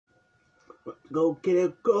Go get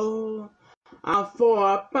it, go. I'll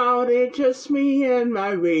for about it, just me and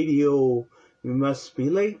my radio. You must be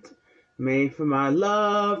late, made for my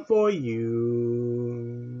love for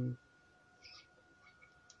you.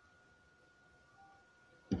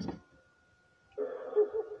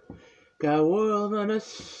 Got a world on a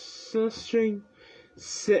string,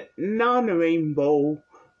 sitting on a rainbow.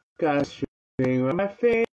 Got a string on my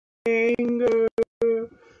finger.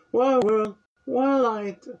 What world, what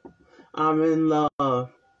light, I'm in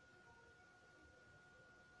love.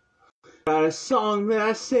 Got a song that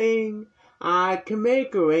I sing, I can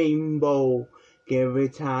make a rainbow every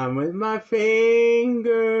time with my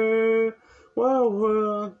finger. What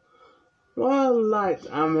world, what light,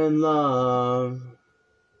 I'm in love.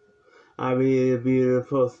 I be a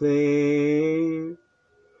beautiful thing,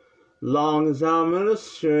 long as I'm on a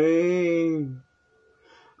string.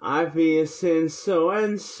 I feel sin so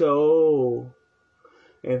and so,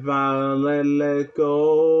 if I let it go.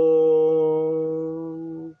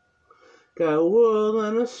 Got a world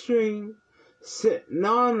on a string, sitting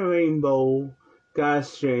on a rainbow. Got a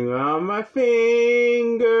string around my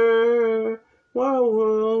finger. What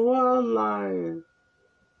world, what light?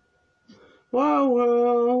 What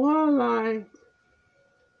world, what light?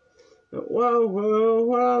 What world,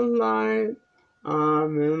 what light?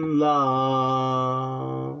 I'm in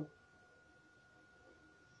love.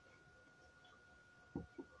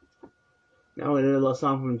 Now we did a little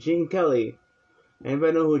song from Gene Kelly.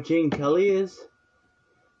 Anybody know who Gene Kelly is?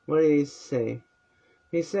 What did he say?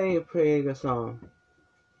 He sang a pretty good song.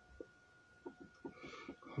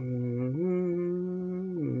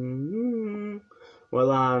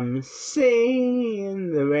 Well, I'm singing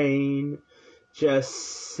in the rain, just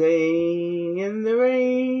singing in the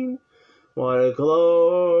rain. What a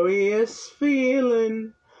glorious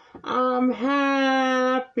feeling, I'm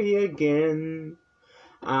happy again.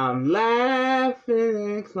 I'm laughing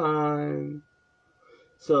and inclined,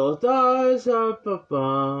 so stars up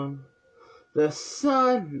above. The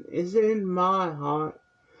sun is in my heart,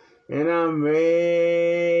 and I'm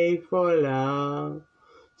ready for love.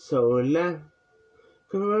 So let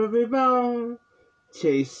go be bound,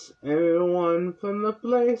 chase everyone from the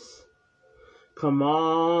place. Come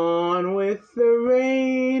on with the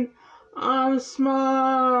rain, I'm a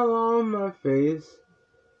smile on my face.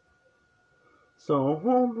 So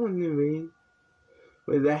home on the rain,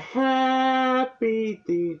 with a happy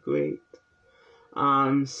day great.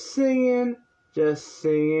 I'm singing, just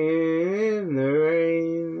singing in the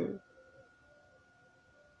rain.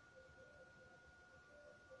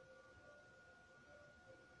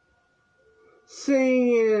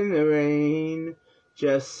 Singing in the rain,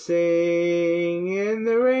 just sing in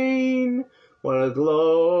the rain. What a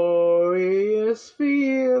glorious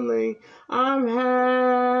feeling, I'm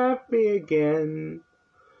happy again.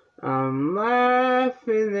 I'm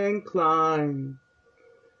laughing and inclined,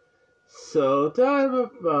 so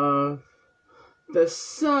up above. The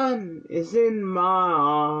sun is in my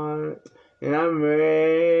heart, and I'm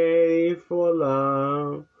ready for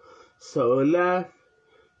love. So left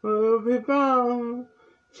will be bound,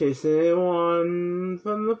 chasing one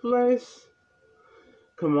from the place.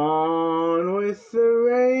 Come on with the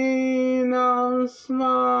rain, I'll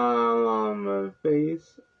smile on my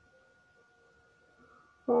face.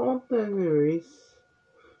 Hold the race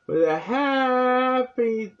with a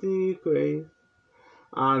happy day grace.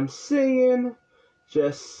 I'm singing,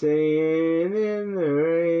 just singing in the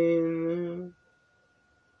rain.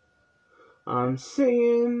 I'm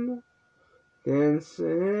singing, dancing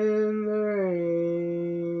in the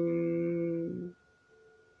rain.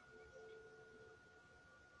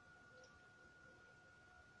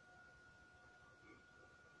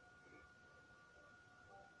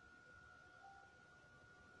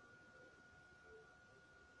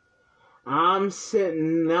 I'm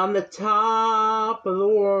sitting on the top of the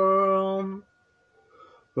world,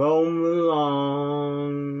 roaming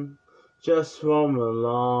along, just roaming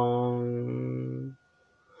along.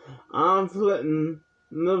 I'm flitting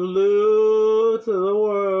the blue to the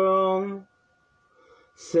world,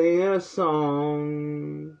 singing a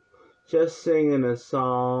song, just singing a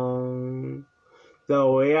song.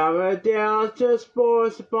 Though we have a doubt, just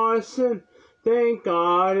boys a parson, thank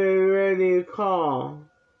God you're ready to call.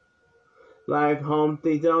 Like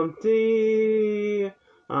Humpty Dumpty,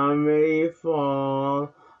 I'm ready to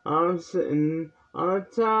fall. I'm sitting on the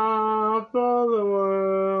top of the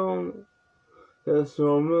world, just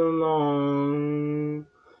roaming along,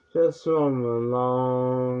 just roaming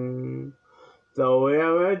along. Though we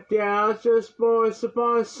have a doubt, just boys a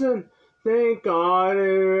parson, thank God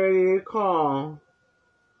you're ready to call.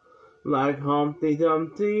 Like Humpty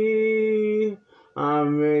Dumpty,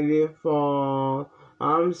 I'm ready to fall.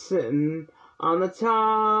 I'm sitting on the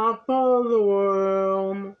top of the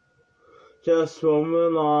world. Just roam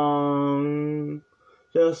along,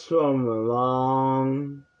 just roam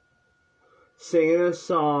along. Singing a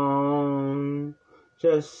song,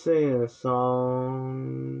 just sing a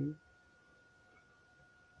song.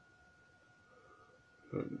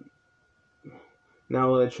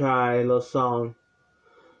 Now we'll try a little song.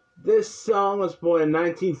 This song was born in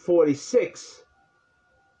 1946.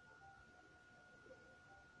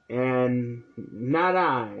 And not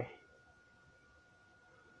I.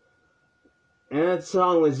 And that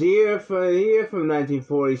song was year from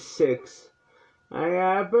 1946. I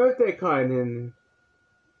got a birthday card in.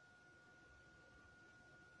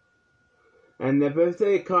 And the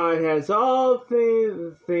birthday card has all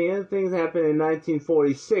things happened in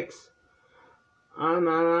 1946. I'm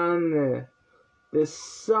not on there. This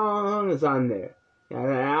song is on there. Got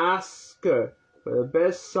an Oscar for the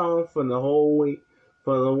best song for the whole week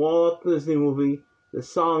for the Walt Disney movie, The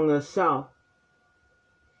Song of the South.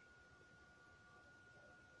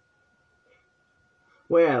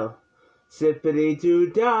 Well,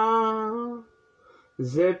 zippity-doo-dah,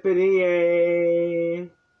 zippity-yay.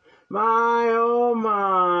 My, oh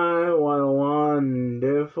my, what a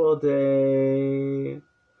wonderful day.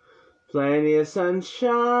 Plenty of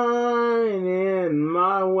sunshine in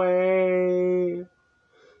my way.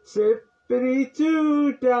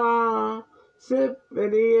 Zippity-doo-dah,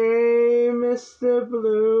 zippity-yay, Mr.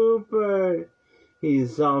 Bluebird,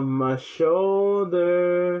 he's on my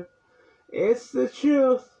shoulder. It's the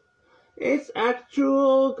truth, it's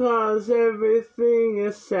actual, 'cause everything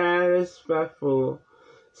is satisfactory.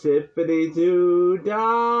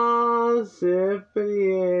 Zippity-doo-dah,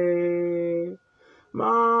 zippity-yay.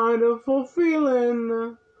 Wonderful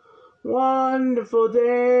feeling, wonderful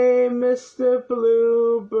day, Mr.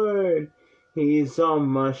 Bluebird, he's on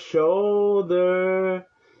my shoulder.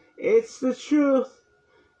 It's the truth,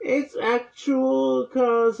 it's actual,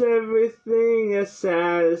 'cause everything is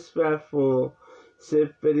satisfactory.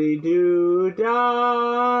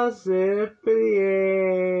 Zippity-doo-dah,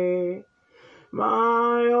 zippity-yay.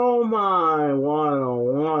 My, oh my, what a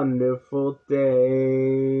wonderful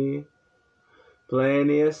day.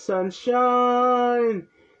 Plenty of sunshine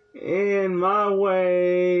in my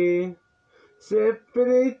way.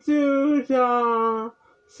 Zippity-doo-dah,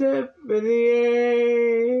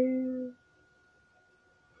 zippity-yay.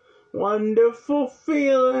 Wonderful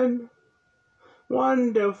feeling,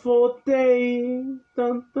 wonderful day.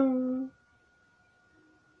 Dun, dun.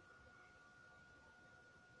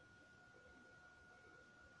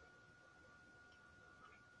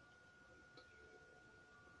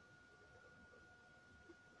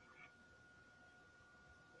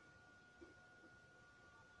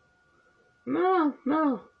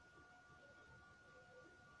 No.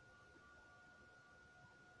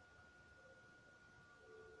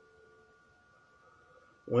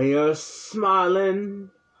 When you're smiling,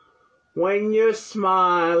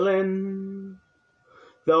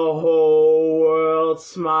 the whole world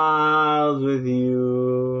smiles with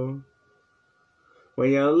you.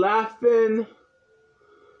 When you're laughing,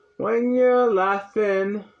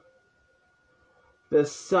 the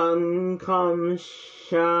sun comes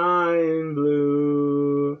shine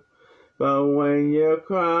blue. But when you're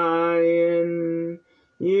crying,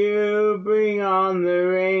 you bring on the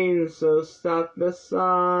rain, so stop the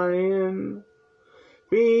sighing.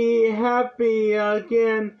 Be happy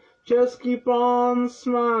again, just keep on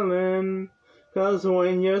smiling, 'cause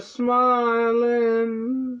when you're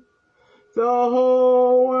smiling, the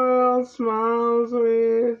whole world smiles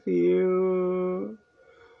with you.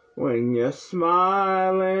 When you're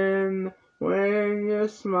smiling,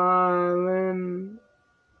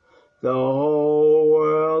 the whole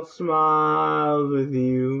world smiles with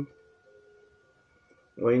you.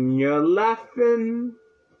 When you're laughing,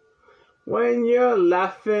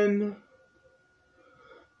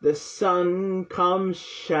 the sun comes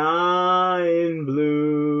shine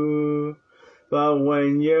blue. But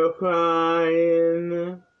when you're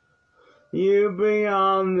crying, you bring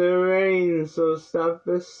on the rain, so stop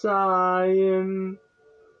the sighing.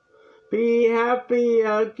 Be happy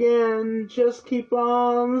again, just keep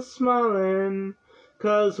on smiling,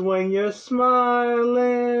 'cause when you're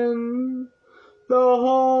smiling, the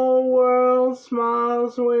whole world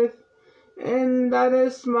smiles with, and that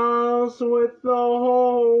is smiles with, the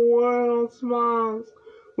whole world smiles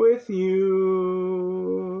with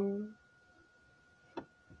you.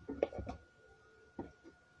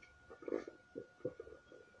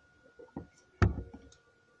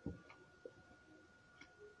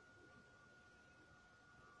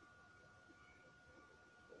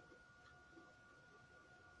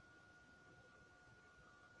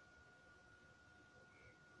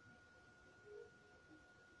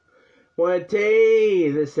 What a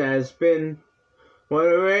day this has been. What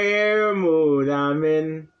a rare mood I'm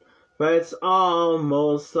in. But it's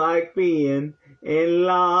almost like being in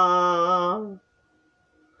love.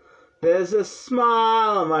 There's a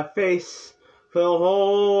smile on my face for the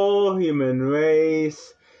whole human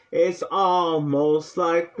race. It's almost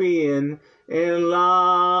like being in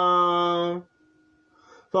love.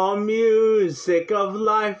 The music of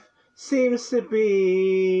life seems to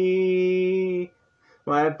be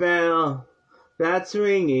my bell that's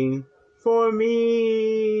ringing for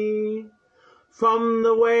me. From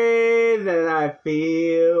the way that I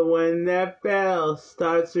feel when that bell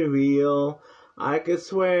starts to reel, I could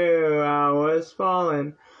swear I was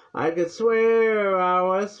falling. I could swear I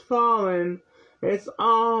was falling. It's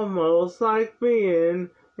almost like being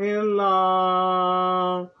in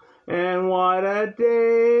love. And what a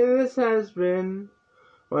day this has been.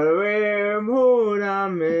 What a rare mood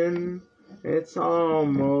I'm in. It's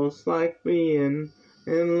almost like being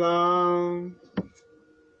in love.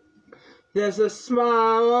 There's a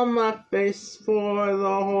smile on my face for the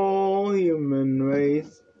whole human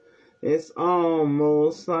race. It's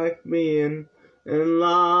almost like being in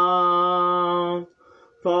love.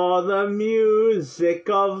 For the music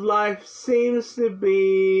of life seems to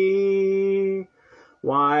be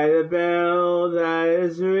why the bell that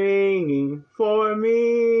is ringing for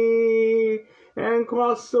me. And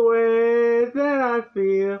across the way that I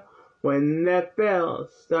feel when that bell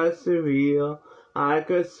starts to reel, I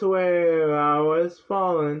could swear I was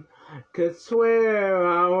falling. Could swear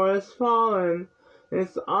I was falling.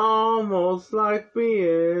 It's almost like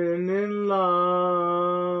being in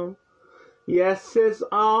love. Yes, it's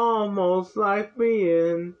almost like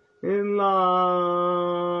being in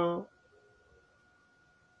love.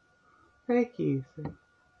 Thank you.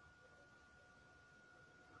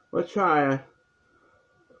 We'll try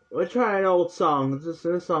an old song. This is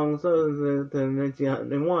a song other than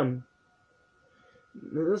 1901.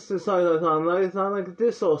 This is a song that sounds like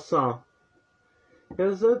this old song.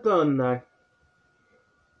 Here's a done that.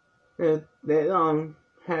 They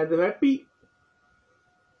had the right beat.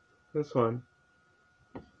 This one.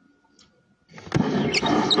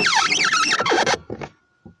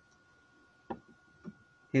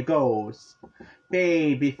 Here goes.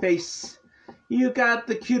 Baby face, you got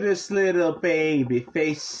the cutest little baby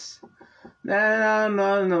face. Now I'm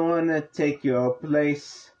not the one to take your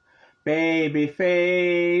place. Baby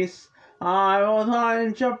face, I was hard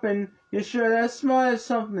and jumping. You sure that smart is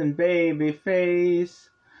something, baby face.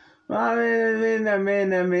 I'm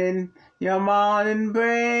in your mom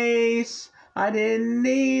embrace. I didn't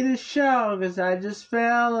need a show, 'cause I just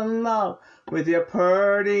fell in love with your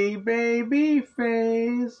pretty baby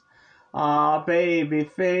face. Aw, baby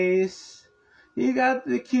face, you got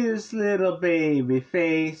the cutest little baby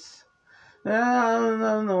face.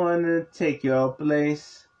 I'm the one to take your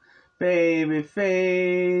place. Baby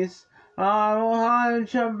face, I'm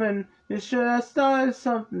jumping. You should have started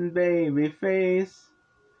something, baby face.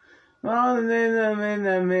 I'm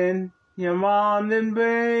in your mom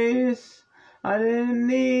embrace. I didn't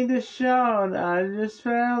need to shout, I just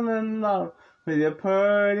fell in love with your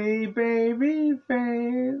pretty baby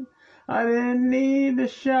face. I didn't need to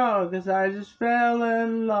shout, 'cause I just fell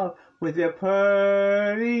in love with your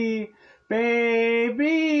pretty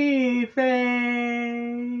baby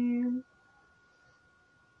face.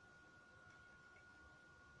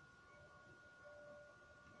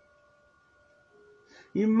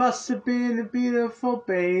 You must have been a beautiful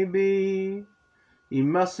baby. You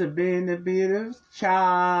must have been a beautiful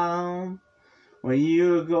child. When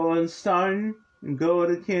you were going starting and go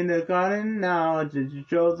to kindergarten now, did you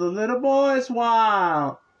drove the little boys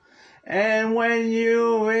wild? And when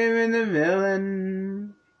you were in the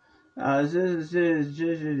villain, I was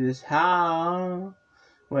just how?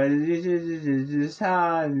 What did you just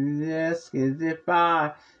how? Yes, if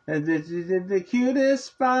I did the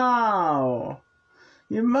cutest bow.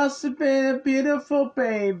 You must have been a beautiful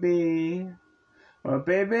baby. Well,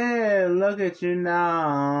 baby, look at you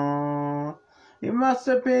now. You must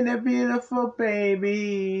have been a beautiful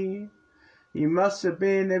baby. You must have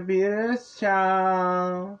been a beautiful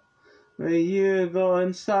child. When you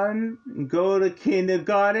going, son, go to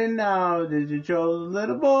kindergarten now. Did you show the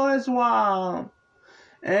little boys wild?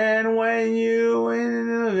 And when you went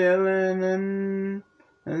in the villain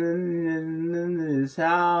and this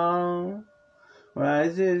how? Well,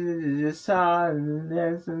 it's just hard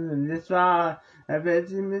and this far. I bet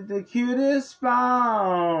you with the cutest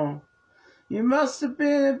smile. You must have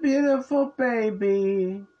been a beautiful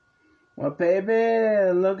baby. Well,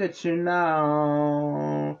 baby, look at you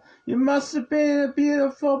now. You must have been a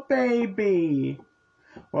beautiful baby.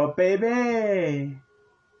 Well, baby,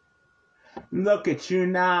 Look at you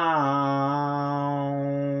now.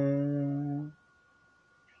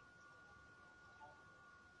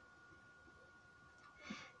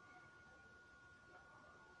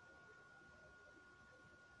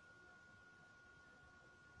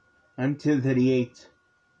 Until 38.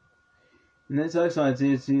 And this also it's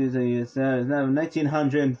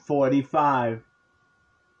 1945.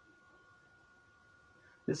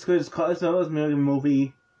 This was a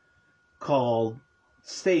movie called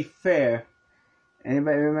Stay Fair.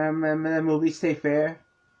 Anybody remember that movie, Stay Fair?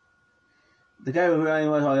 The guy who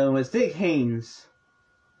really was Dick Haynes.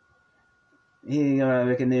 He got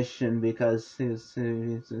recognition because he's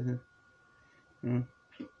this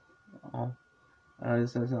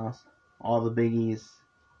is awesome. All the biggies.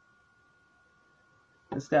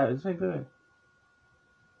 This guy was very good.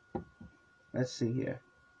 Let's see here.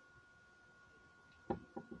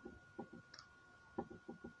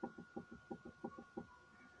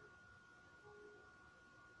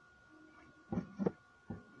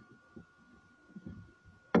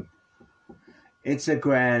 It's a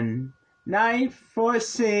grand night for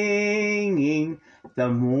singing. The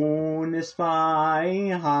moon is flying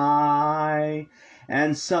high,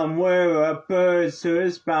 and somewhere a bird who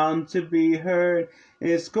is bound to be heard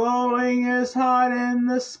is glowing as hot in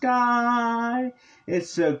the sky.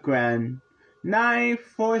 It's a grand night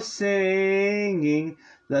for singing.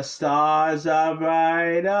 The stars are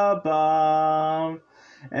bright above,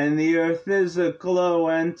 and the earth is aglow,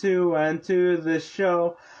 and to the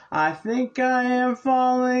show I think I am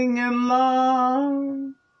falling in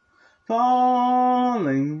love.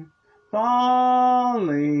 Falling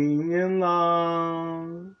in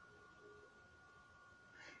love.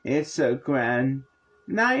 It's a grand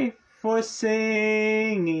night for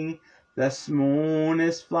singing. The moon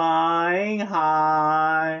is flying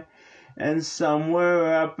high, and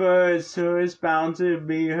somewhere a bird who is bound to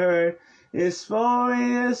be heard is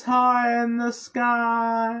floating as high in the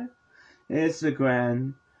sky. It's a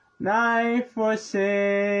grand night for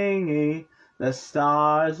singing. The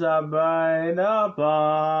stars are bright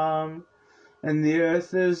above, and the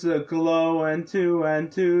earth is aglow, and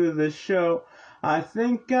to the show I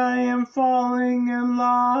think I am falling in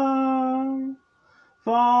love.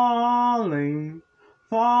 Falling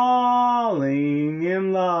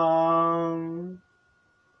in love.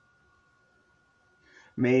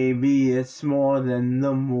 Maybe it's more than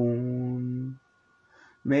the moon.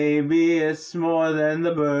 Maybe it's more than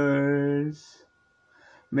the birds.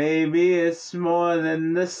 Maybe it's more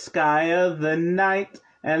than the sky of the night,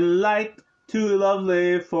 and light too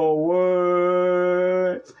lovely for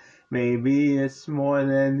words. Maybe it's more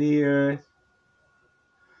than the earth,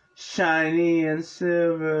 shiny and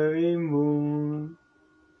silvery moon.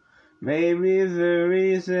 Maybe the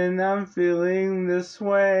reason I'm feeling this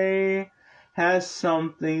way has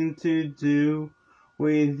something to do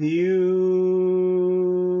with you.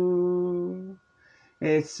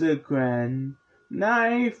 It's a grand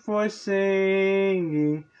night for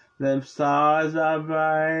singing. The stars are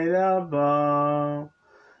bright above,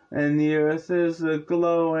 and the earth is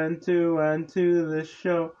aglow, and to the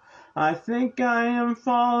show I think I am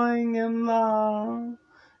falling in love.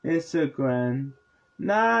 It's a grand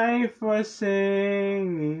night for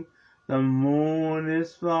singing. The moon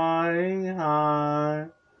is flying high,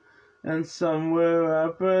 and somewhere a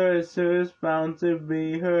bird who is bound to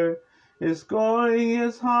be heard is going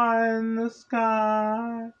as high in the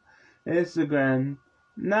sky. It's a grand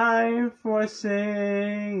night for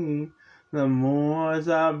singing. The moors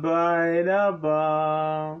are bright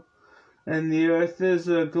above, and the earth is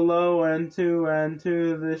aglow, and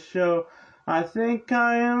to the show I think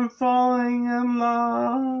I am falling in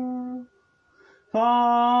love.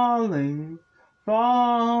 Falling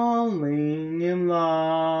in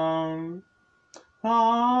love.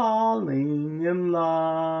 Falling in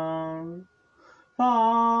love.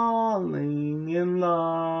 Falling in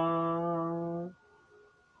love.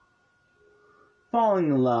 Falling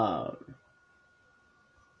in love.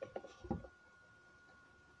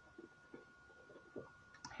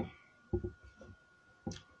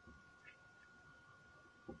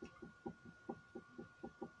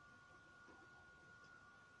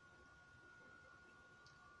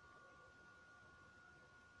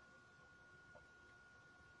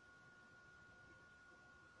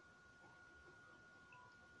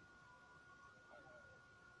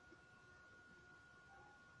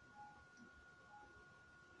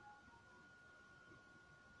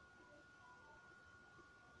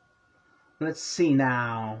 Let's see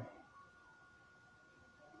now.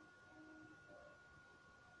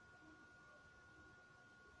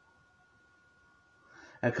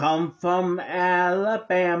 I come from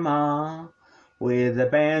Alabama, with a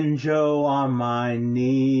banjo on my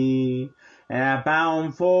knee. And I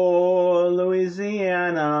bound for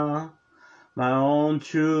Louisiana, my own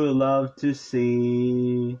true love to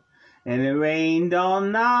see. And it rained all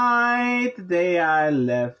night the day I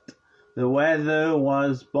left, the weather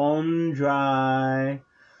was bone dry.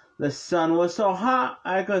 The sun was so hot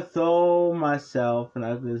I could throw myself, and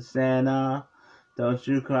I could Susanna, don't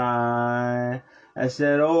you cry. I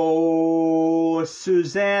said, oh,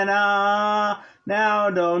 Susanna, now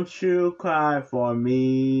don't you cry for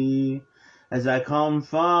me, as I come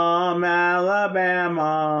from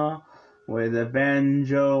Alabama with a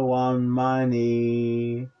banjo on my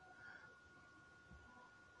knee.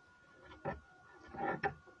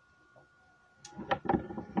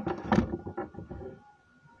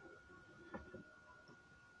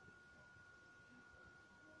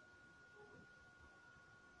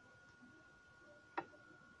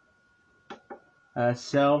 I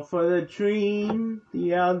sailed for the dream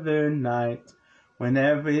the other night when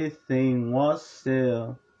everything was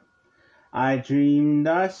still. I dreamed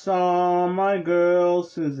I saw my girl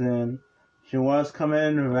Susan, she was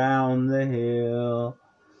coming around the hill.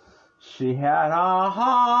 She had a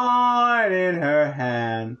heart in her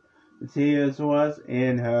hand, the tears was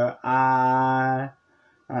in her eye.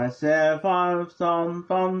 I said,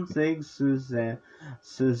 from sing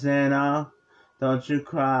Susanna, don't you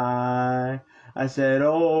cry. I said,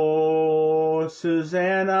 oh,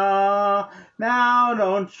 Susanna, now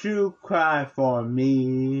don't you cry for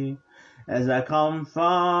me, as I come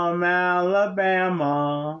from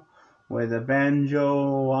Alabama with a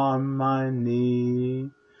banjo on my knee,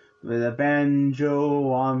 with a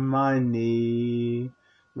banjo on my knee,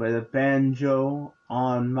 with a banjo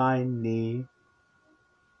on my knee.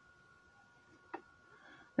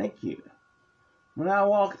 Thank you. When I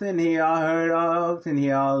walked in here, I heard all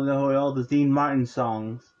the Dean Martin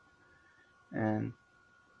songs, and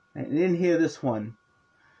I didn't hear this one.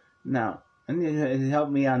 Now, I need you to help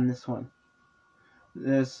me on this one.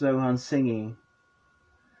 This on singing,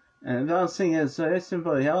 and if I'm singing, it's so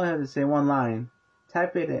simple. You only have to say one line.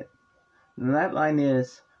 Type it in, and that line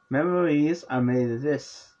is, "Memories are made of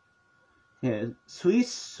this." Yeah, sweet,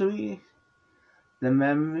 sweet, the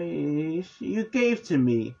memories you gave to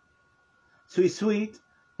me. Sweet, sweet,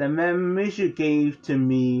 the memories you gave to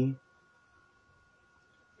me.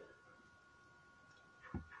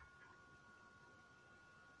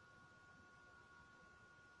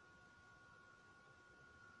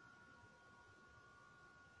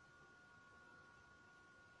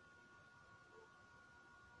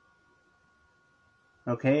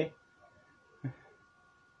 Okay?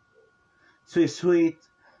 Sweet, sweet,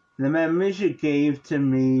 the memories you gave to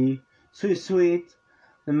me. Sweet, sweet,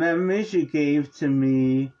 the memories you gave to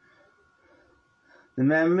me. The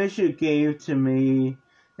memories you gave to me.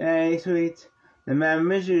 Hey, sweet, the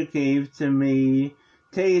memories you gave to me.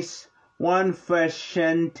 Taste one fresh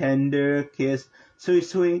and tender kiss. Sweet,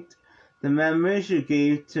 sweet, the memories you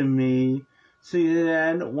gave to me. Sweet,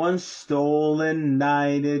 and one stolen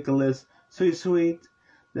night it gliss. Sweet, sweet,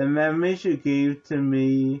 the memories you gave to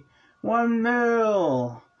me. One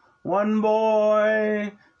girl, one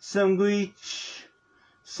boy, some grief,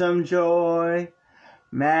 some joy.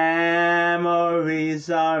 Memories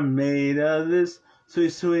are made of this.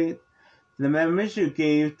 Sweet, sweet, the memories you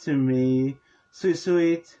gave to me. Sweet,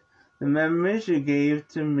 sweet, the memories you gave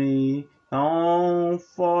to me. Don't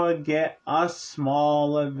forget a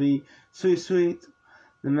smaller V. Sweet, sweet,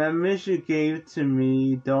 the memories you gave to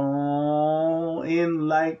me. Don't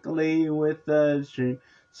unlikely with a dream.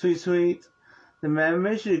 Sweet, sweet, the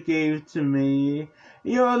memories you gave to me.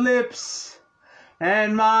 Your lips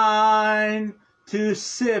and mine, 2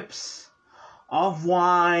 sips of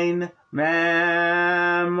wine.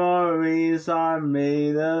 Memories are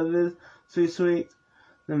made of this. Sweet, sweet,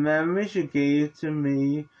 the memories you gave to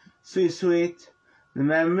me. Sweet, sweet, the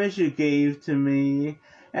memories you gave to me.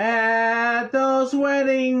 At those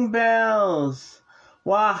wedding bells,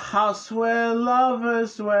 what house where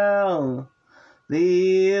lovers dwell.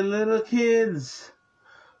 The little kids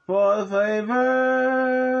for the flavor.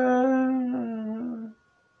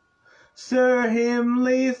 Stir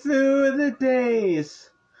himly through the days.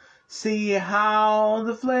 See how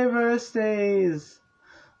the flavor stays.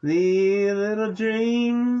 The little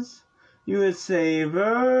dreams you would savor.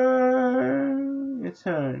 Your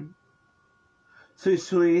turn. Sweet,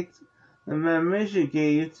 sweet, the memories you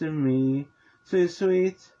gave to me. Sweet,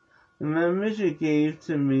 sweet, the memories you gave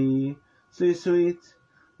to me. Sweet, sweet,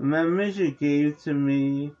 the memories you gave to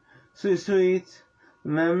me. Sweet, sweet, the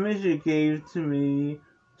memories you gave to me.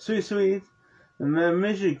 Sweet, sweet, the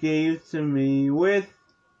memories you gave to me with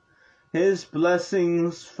His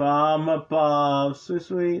blessings from above, so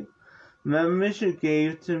sweet. Memories you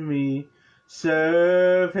gave to me.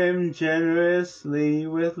 Serve him generously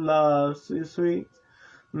with love, so sweet.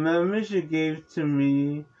 Memories you gave to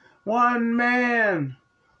me. One man,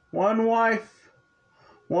 one wife,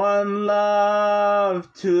 one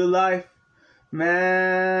love to life.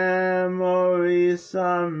 Memories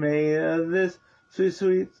are made of this, sweet,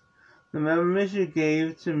 sweet. The memories you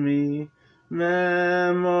gave to me.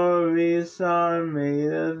 Memories are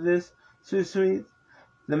made of this, sweet, sweet.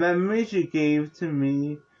 The memories you gave to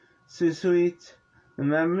me, sweet, sweet. The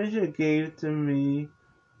memories you gave to me.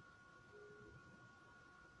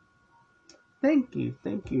 Thank you,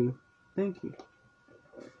 thank you, thank you.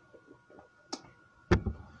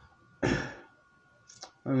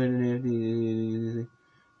 I'm gonna do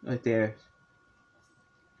right there.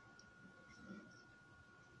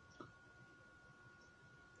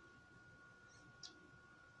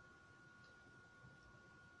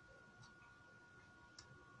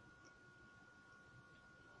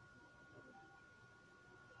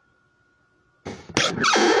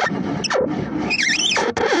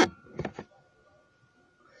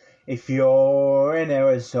 If you're in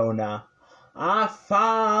Arizona, I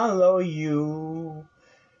follow you.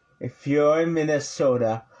 If you're in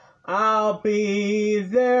Minnesota, I'll be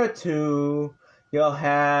there too. You'll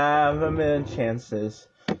have a million chances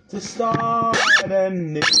to start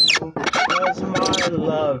anew, 'cause my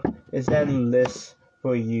love is endless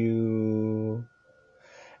for you.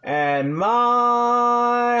 And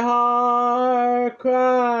my heart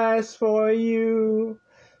cries for you,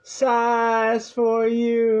 sighs for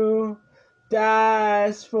you,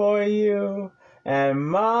 dies for you, and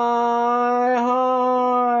my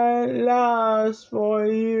heart loves for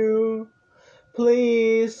you.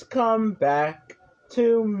 Please come back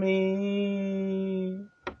to me.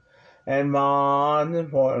 And more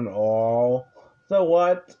important, all the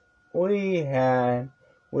what we had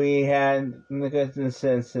in the good and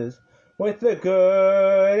senses, with the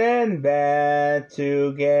good and bad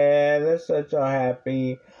together, such a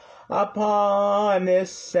happy upon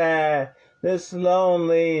this sad, this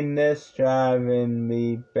loneliness driving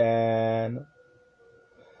me bad.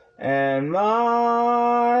 And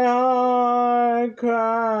my heart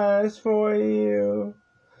cries for you,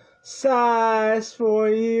 sighs for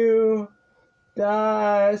you,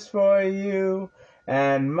 dies for you,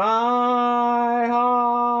 and my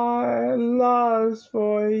heart loves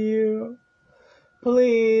for you.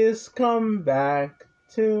 Please come back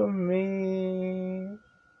to me.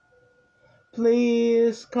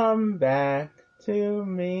 Please come back to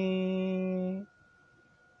me.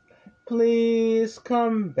 Please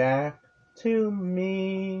come back to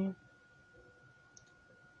me.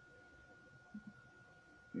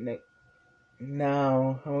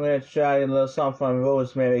 Now, I'm going to try a little song from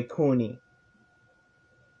Rosemary Clooney.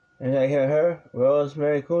 And I hear her,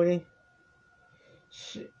 Rosemary Clooney.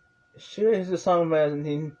 She is a song by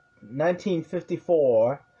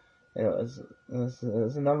 1954. And it was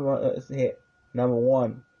a number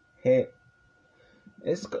one hit.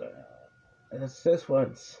 It's this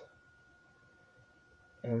one's.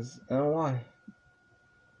 I don't know why.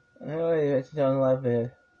 I don't love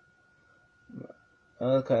it.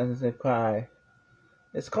 Other kinds of cry.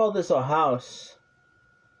 It's called This Old House.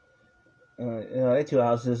 Two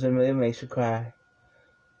houses, and it makes you cry.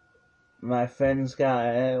 My friend's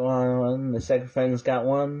got one, the second friend's got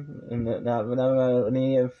one, and another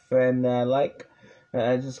any friend I like.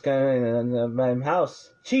 I just got in my house.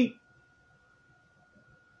 Cheap!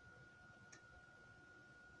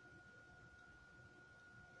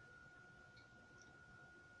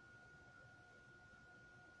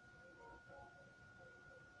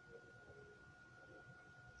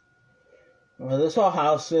 Well, this whole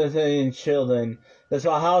house is in children. This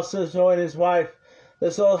whole house is for his wife.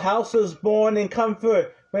 This old house is born in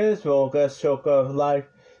comfort with his vulgar stroke of life.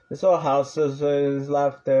 This old house is in his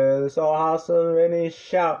laughter. This old house is in his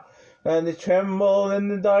shout. And they tremble in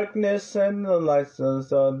the darkness and the lights are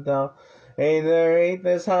so down. Ain't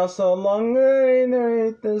this house no longer,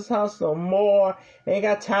 ain't this house no more. Ain't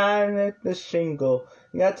got time to hit the shingle.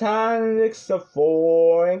 Ain't got time to fix the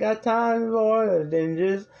floor. Ain't got time for the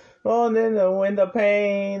dinges. On in the window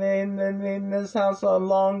pane, in this house no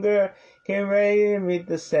longer can ready to meet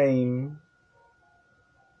the same.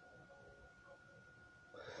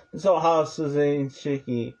 This old house is ain't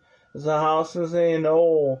chicky. This old house is ain't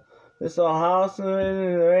old. This old house is in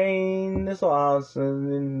the rain. This old house is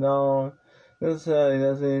in dawn. This house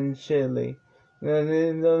is in chilly.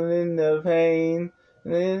 In the pain.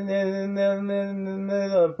 The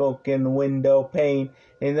broken window pane.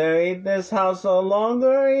 Ain't in this house no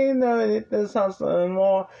longer, ain't in this house no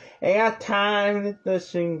more. Ain't got time to hit the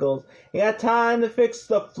shingles, ain't got time to fix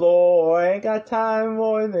the floor, ain't got time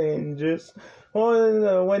more than just for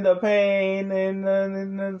the window pane.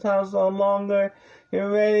 In this house no longer,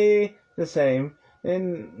 you're ready the same.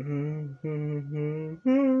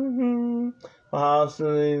 House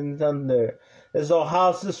in thunder. This old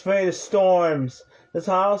house is afraid of storms. This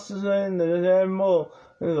house is in the devil.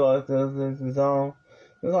 This old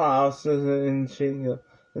house is in shaking.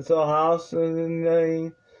 This old house is in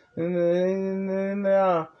the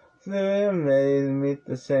ready to meet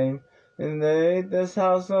the same. And they ain't this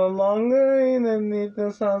house no longer, and they need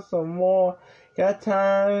this house no more. Got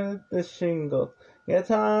time with the shingles. Got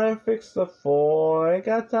time to fix the floor.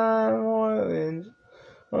 Got time more than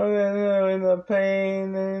the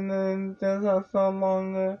pain, and this house no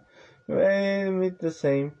longer ready to meet the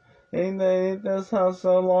same. Ain't this house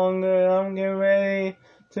no longer, I'm getting ready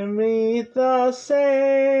to meet the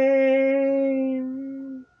same.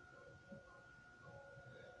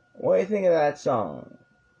 What do you think of that song?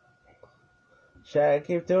 Should I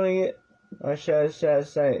keep doing it, or should I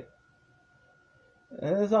say it?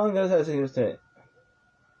 And the song goes as it keeps doing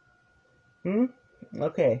it.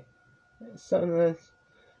 Okay. Something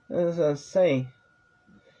that's saying.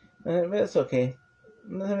 But it's okay.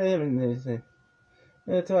 That's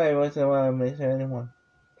why I want to make sure anyone.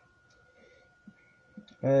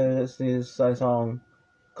 It's this song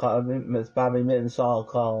called Miss Bobby Mitten's song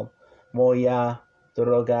called Moya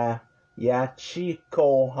Droga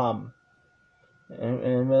Yachikoham. And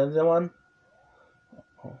another one?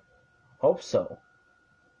 Hope so.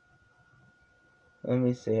 Let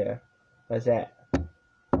me see here. What's that?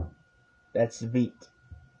 That's the beat.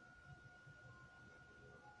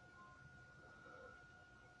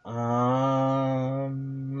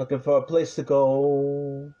 I'm looking for a place to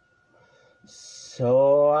go,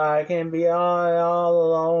 so I can be all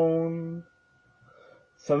alone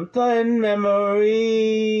from fun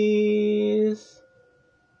memories.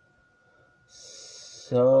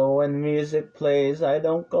 So when music plays, I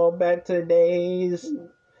don't go back to days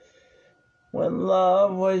when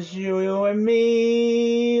love was you and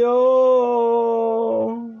me.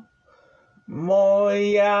 Oh,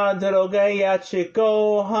 Moya droga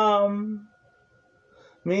yachikoham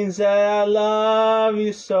means that I love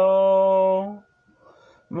you so.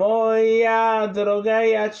 Moya droga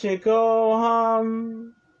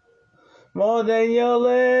yachikoham, more than you'll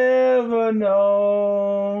ever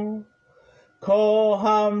know.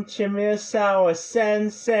 Koham chimisawa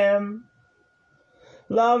sensem,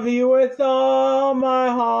 love you with all my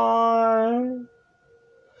heart.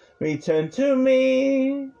 Return to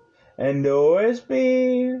me and always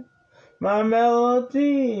be my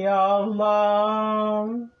melody of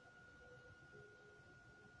love.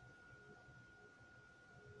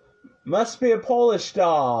 Must be a Polish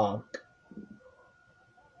dog.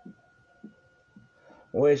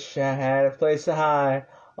 Wish I had a place to hide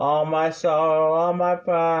all my sorrow, all my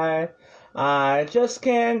pride. I just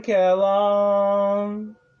can't get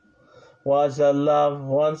along. Was a love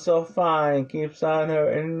once so fine, keeps on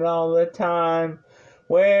hurting all the time.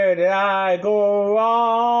 Where did I go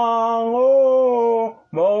wrong? Oh,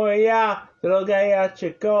 Moya droga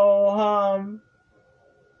yachikoham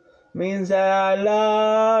means that I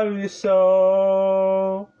love you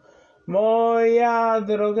so. Moya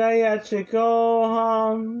droga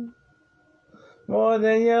yachikoham, more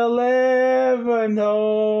than you'll ever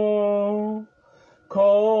know.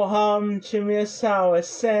 Koham chimisawa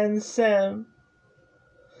sensem,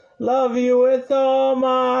 love you with all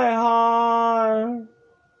my heart.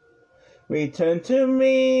 Return to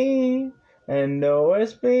me and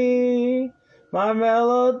always be my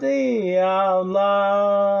melody of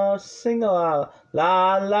love. Sing aloud,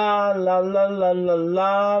 la la la la la la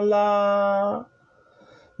la la,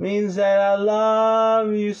 means that I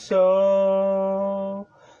love you so.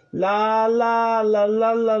 La la la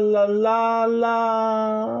la la la la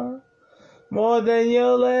la, more than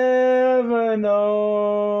you'll ever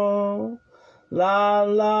know. La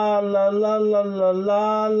la la la la la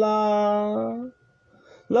la la,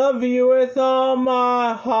 love you with all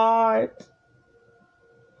my heart.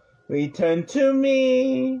 Return to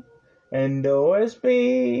me and always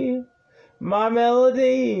be my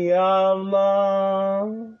melody of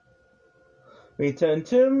love. Return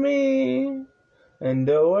to me and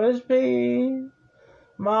always be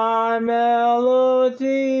my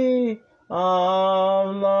melody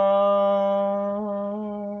of love.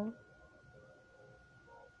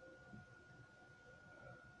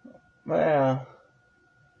 Well,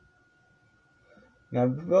 now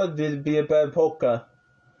we'll be a bad polka.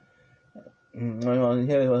 Here's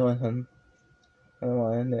one.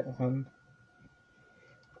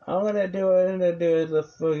 I'm gonna do the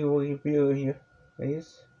Boogie Woogie Bugle here,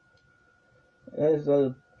 please. There's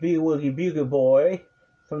a Boogie Woogie Bugle boy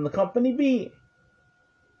from the company B.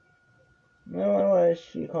 What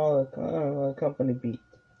should you call it? Company B.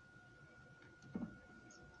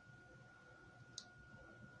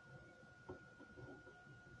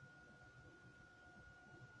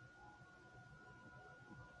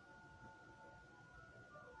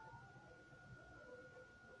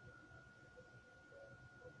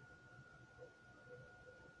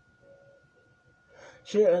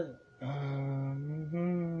 She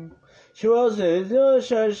was a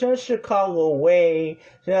Chicago way.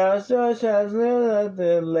 She was a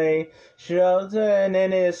delay. She was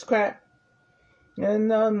in his crap.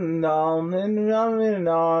 And on and the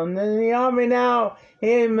army now.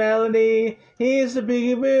 In Melody, he's the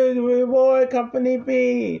big boy, Company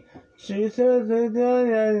B. She's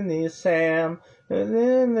the Sam,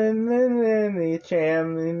 and the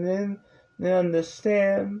Cham, and then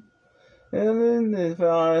understand. And then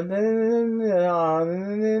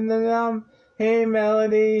hey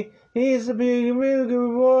Melody, he's the big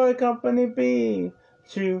boy, Company B.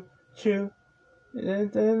 Choo choo,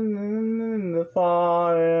 and the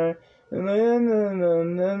fire, and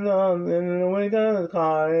then we got the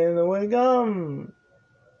car, and we come.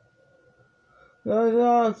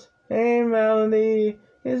 Hey Melody,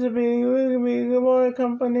 he's a big boy,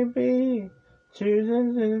 Company B.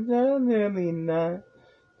 Choosing the nearly night.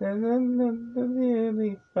 And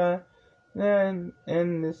really fine, and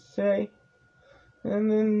the say, and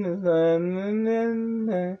then the sun, and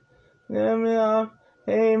then off.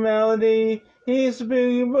 Hey Melody, he's a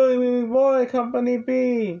big boy, Company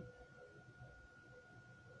B.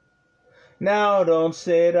 Now don't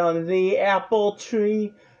sit on the apple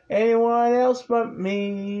tree, anyone else but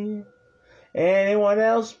me, anyone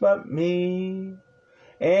else but me.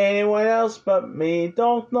 Anyone else but me,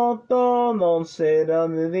 don't sit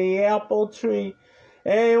under the apple tree.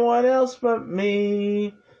 Anyone else but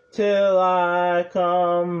me, till I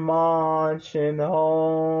come marching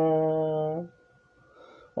home.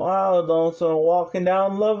 While don't walking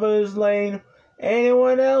down Lover's Lane.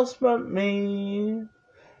 Anyone else but me,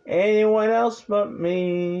 anyone else but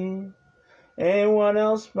me. Anyone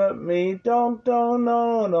else but me, don't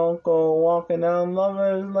go walking down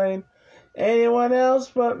Lover's Lane. Anyone else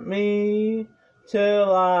but me,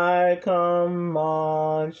 till I come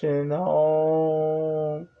marching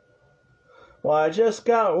home. Well, I just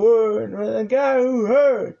got word from the guy who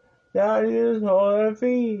heard that he was holding her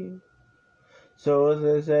feet. So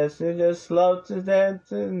the sister just loved to dance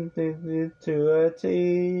and to her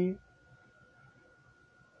teeth.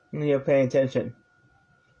 You're paying attention.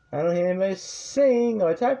 I don't hear anybody singing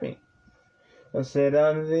or typing. I'll sit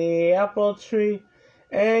under the apple tree.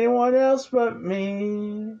 Anyone else but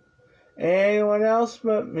me, anyone else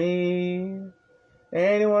but me,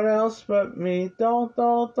 anyone else but me, don't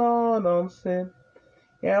sit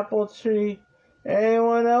the apple tree,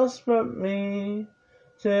 anyone else but me,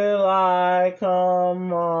 till I come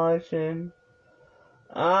marching.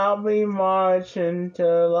 I'll be marching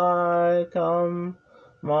till I come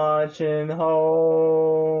marching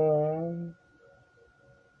home.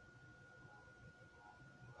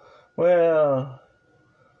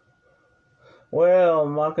 Well,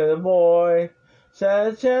 Marco the boy,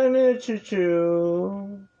 said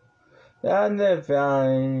choo-choo, that's the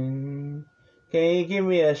fine. Can you give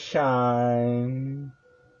me a shine?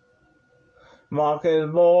 Marco the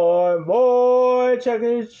boy, check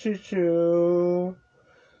it choo-choo,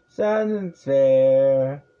 sounds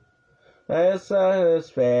fair, that's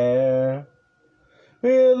fair.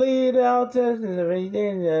 We'll lead out to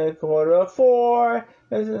everything at 4:15.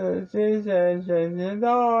 This is the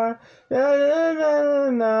door. Way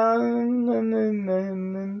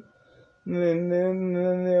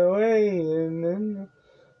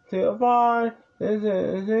to far. This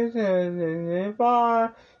is the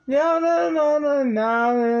far.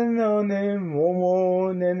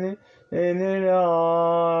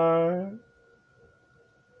 No.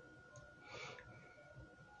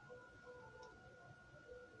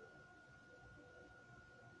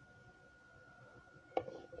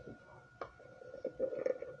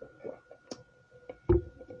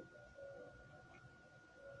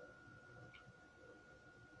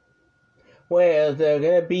 Well, there's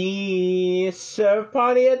gonna be a surf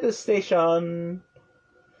party at the station.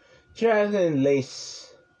 Jazz and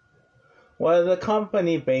lace. Where the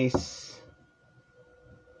company base.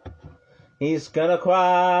 He's gonna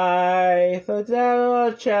cry. So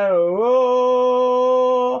chatter, chatter,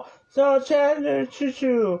 roll. So chatter, choo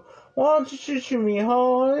choo. Won't you choo-choo me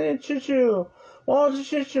home, choo-choo? Won't you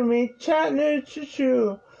choo-choo me, Chattanooga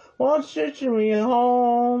choo-choo? Won't you choo-choo me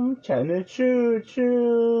home, Chattanooga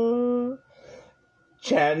choo-choo?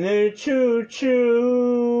 Chattanooga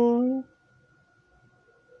choo-choo.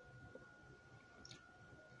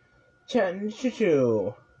 Chattanooga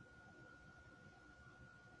choo-choo.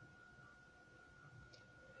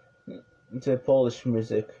 It's a Polish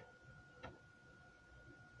music.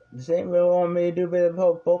 Does anybody want me to do a bit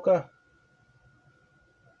of polka?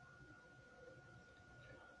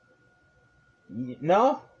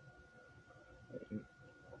 No?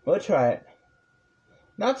 We'll try it.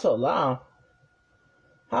 Not so loud.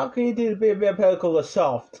 How can you do a bit of polka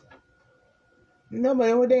soft?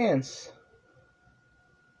 Nobody will dance.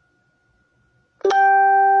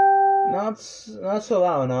 Not so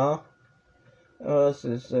loud, no. Oh,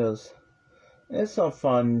 it's so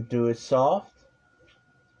fun to do it soft.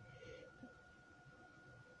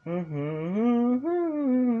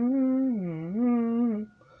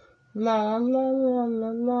 La la la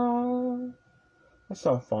la la. That's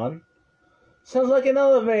so fun. Sounds like an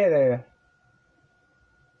elevator.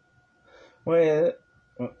 Where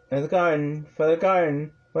in the garden, for the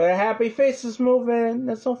garden, where happy faces moving.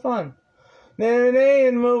 That's so fun. They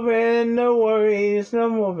ain't moving, no worries, no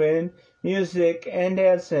moving. Music and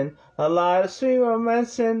dancing, a lot of sweet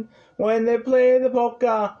romancing. When they play the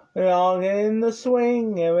polka, we all get in the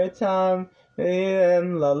swing. Every time they hear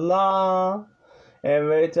them, la la.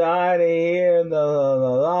 Every time they hear the la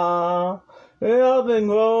la la. We all then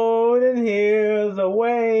road and hear the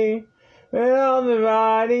way. We all the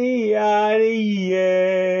yaddy yaddy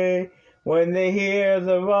yay. When they hear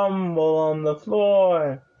the rumble on the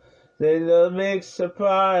floor, there's a big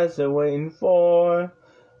surprise they're waiting for.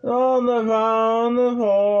 On the round, the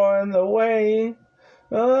horn, the way,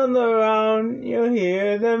 on the round, you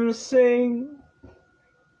hear them sing.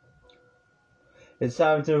 It's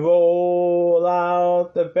time to roll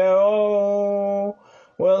out the barrel.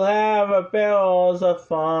 We'll have a barrels of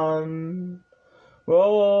fun.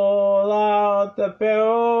 Roll out the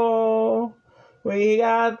barrel. We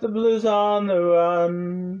got the blues on the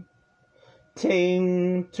run.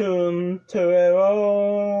 Ting, toom,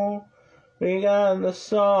 torero. We got the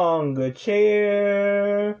song, good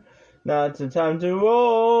cheer. Not the time to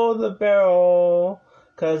roll the barrel,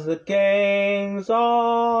 'cause the gang's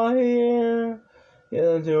all here.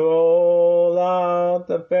 You to roll out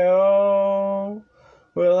the barrel.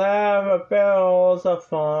 We'll have our barrels of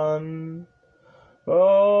fun.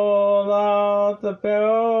 Roll out the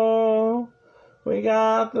barrel. We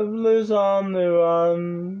got the blues on the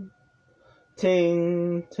run.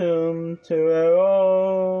 Ting, toom,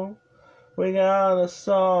 torero. We got a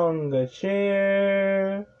song of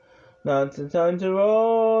cheer. Not the time to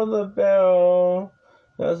roll the barrel,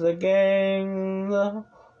 'cause the gang's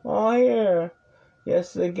all here.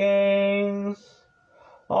 Yes, the gang's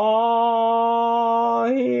all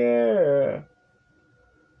here.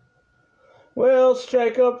 We'll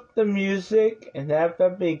strike up the music and have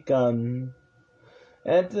it begun.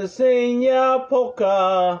 And to sing your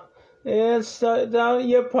polka and start out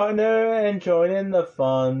your partner and join in the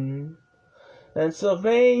fun. And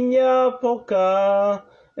Sylvania polka,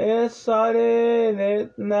 it started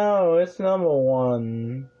it now, it's number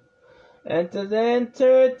one. And to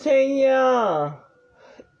entertain ya,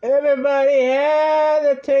 everybody had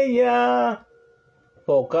to tell ya,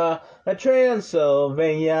 polka, a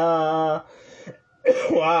Transylvania.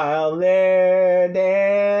 While they're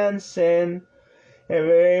dancing,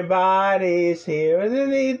 everybody's here in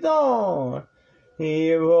the dawn.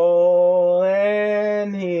 Here, roll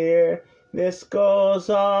and here. This goes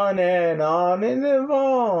on and on in the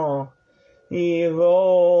fall. Here,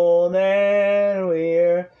 roll and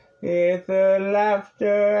we're with the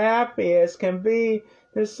laughter, happy as can be.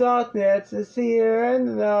 The softness is here and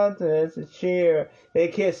the softness is cheer. They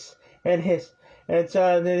kiss and hiss and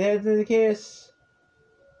turn their heads and kiss.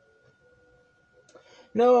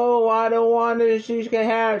 No, I don't want her, she can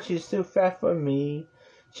have, she's too fat for me.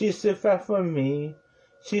 She's too fat for me.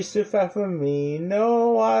 She's too fat for me.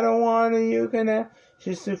 No, I don't want her, you can have,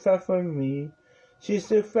 she's too fat for me. She's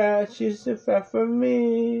too fat for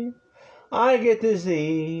me. I get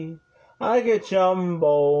dizzy, I get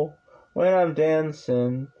jumbo when I'm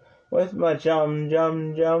dancing with my jum,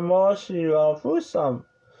 oh, she's all foursome.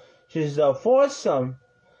 She's a foursome.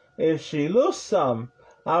 If she lose some,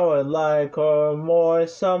 I would like her more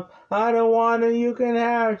some. I don't want her, you can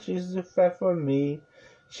have, she's too fat for me.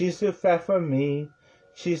 She's too fat for me.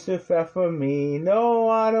 She's too fat for me. No,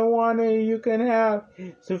 I don't want her, you can have,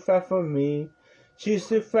 she's too fat for me. She's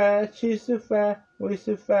too fat, way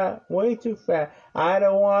too fat. I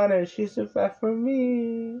don't want her, she's too fat for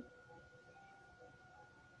me.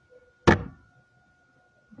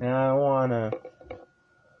 And I wanna.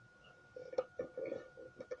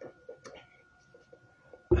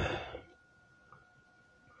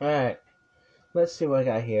 Alright, let's see what I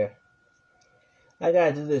got here. I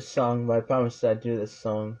gotta do this song, but I promised I'd do this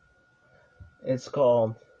song. It's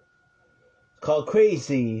called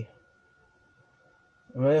Crazy.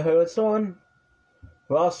 Remember heard this one?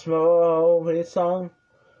 Rossmo, his song?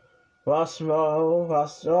 Rossmo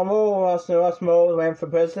ran for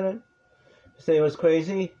president. His name was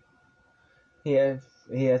Crazy. He had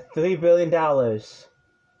 $3 billion.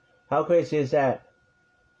 How crazy is that?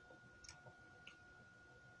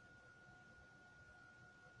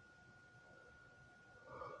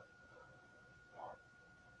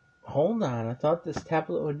 Hold on, I thought this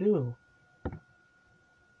tablet would do.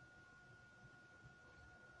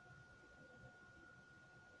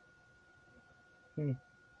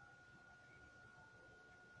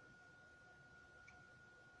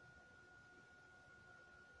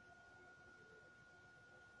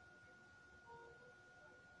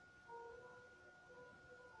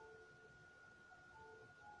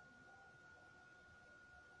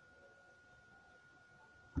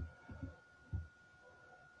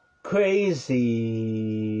 Crazy.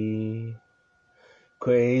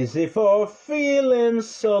 Crazy for feeling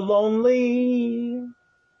so lonely.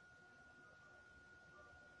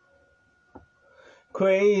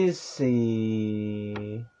 Crazy.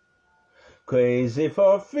 Crazy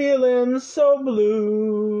for feeling so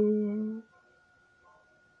blue.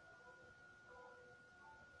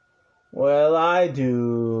 Well, I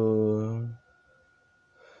do.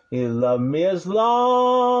 You loved me as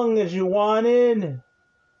long as you wanted.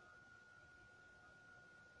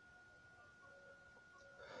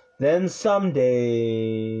 Then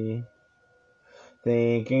someday,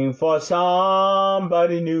 thinking for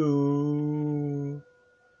somebody new.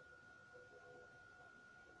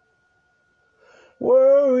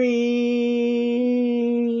 Worry,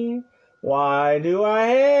 why do I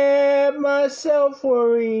have myself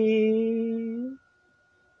worry?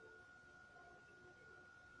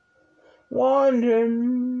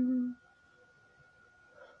 Wondering,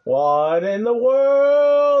 what in the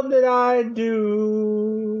world did I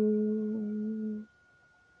do?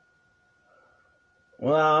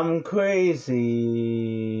 Well, I'm crazy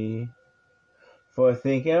for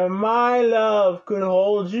thinking my love could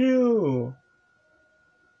hold you.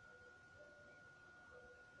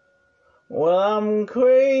 Well, I'm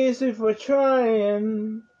crazy for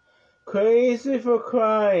trying, crazy for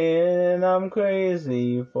crying, and I'm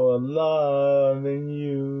crazy for loving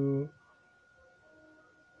you.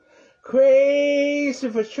 Crazy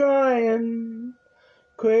for trying,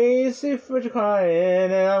 crazy for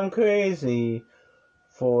crying, and I'm crazy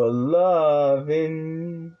for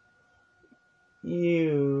loving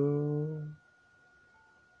you.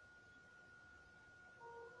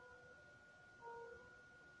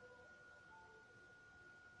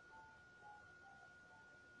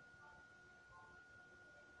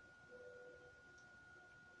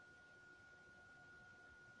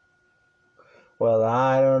 Well,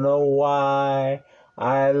 I don't know why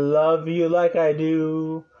I love you like I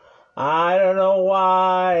do. I don't know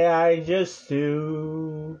why I just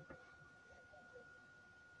do.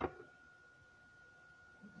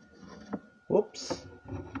 Whoops.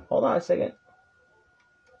 Hold on a second.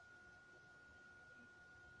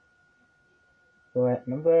 What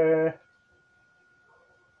number?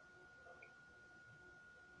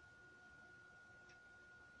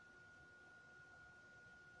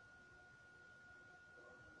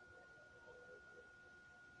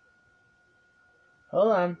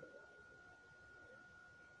 Hold on.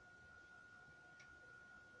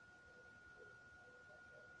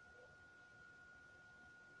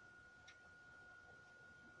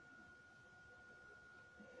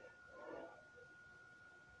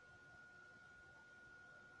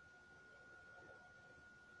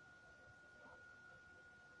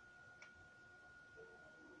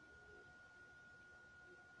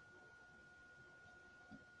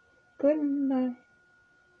 Good night.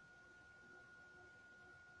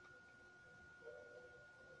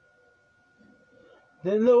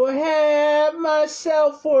 Then though I have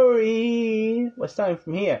myself worry. What's time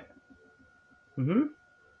from here?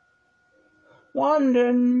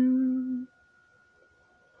 Wondering,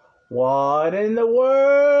 what in the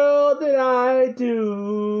world did I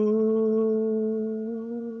do?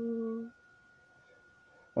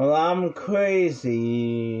 Well, I'm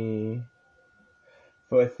crazy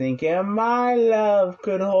for thinking my love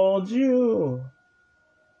could hold you.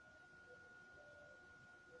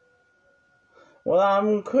 Well,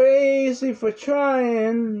 I'm crazy for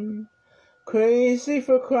trying, crazy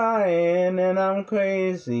for crying, and I'm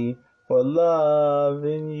crazy for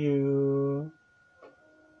loving you.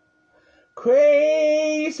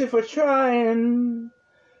 Crazy for trying,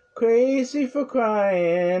 crazy for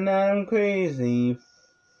crying, I'm crazy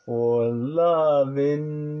for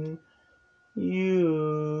loving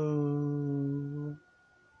you.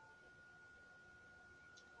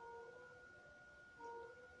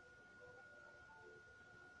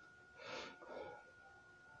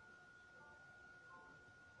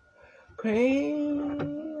 Crazy.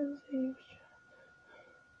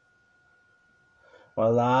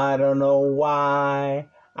 Well, I don't know why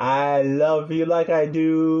I love you like I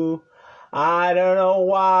do. I don't know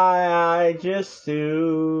why I just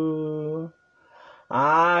do.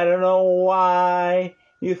 I don't know why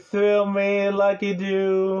you thrill me like you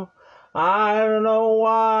do. I don't know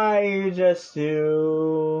why you just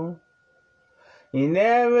do. You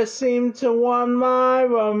never seem to want my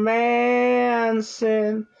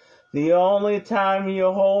romancing. The only time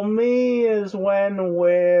you hold me is when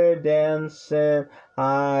we're dancing.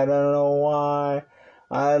 I don't know why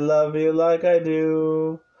I love you like I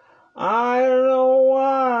do. I don't know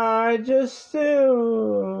why I just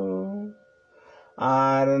do.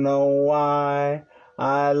 I don't know why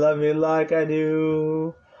I love you like I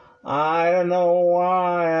do. I don't know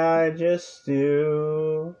why I just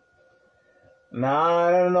do. And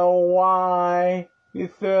I don't know why you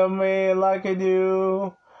thrill me like I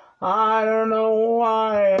do. I don't know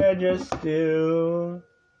why I just do.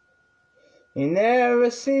 You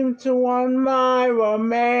never seem to want my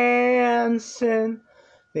romancing.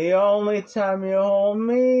 The only time you hold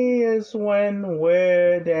me is when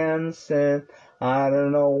we're dancing. I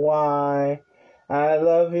don't know why I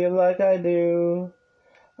love you like I do.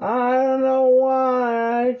 I don't know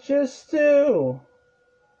why I just do.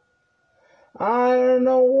 I don't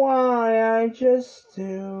know why I just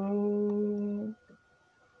do.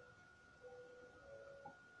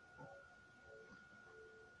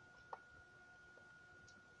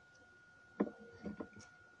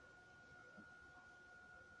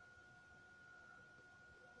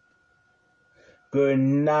 Good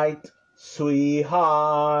night,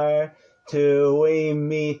 sweetheart, till we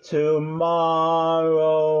meet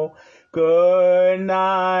tomorrow. Good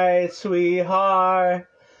night, sweetheart,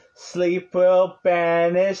 sleep will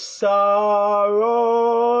banish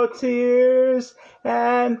sorrow, tears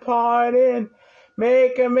and parting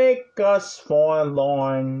make us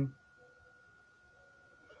forlorn.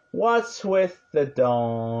 What's with the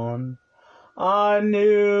dawn? A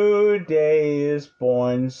new day is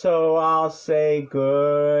born, so I'll say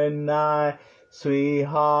good night,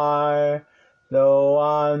 sweetheart, though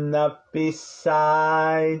I'm not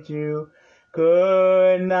beside you.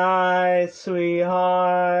 Good night,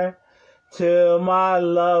 sweetheart, till my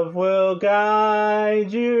love will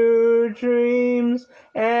guide you, dreams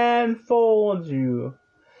and fold you.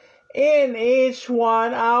 In each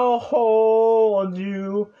one I'll hold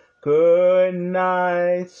you. Good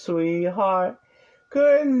night, sweetheart.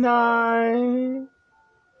 Good night.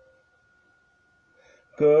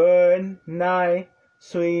 Good night,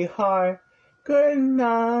 sweetheart. Good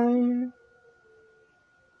night.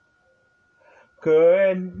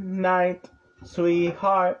 Good night,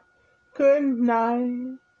 sweetheart. Good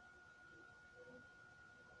night.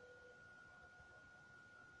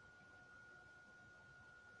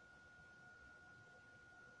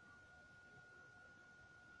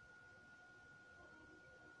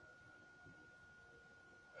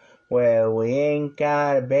 Well, we ain't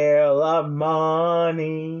got a barrel of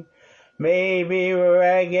money. Maybe we're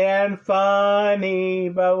ragged and funny,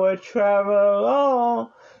 but we'll travel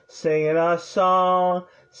on, singing our song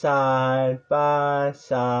side by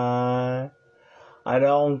side. I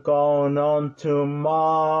don't go on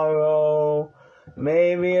tomorrow.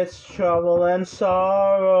 Maybe it's trouble and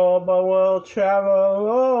sorrow, but we'll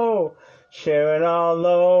travel, sharing our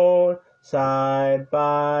load side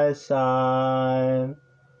by side.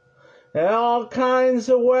 In all kinds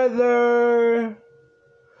of weather,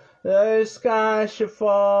 the sky should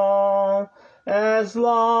fall. As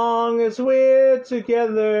long as we're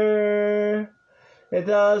together, it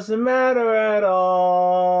doesn't matter at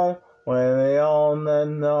all. When we on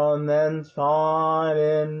and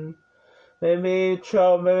fighting, maybe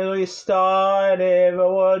trouble we started,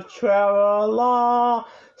 but we'll travel along,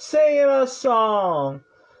 singing a song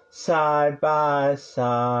side by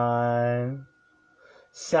side.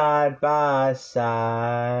 Side by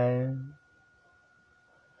side.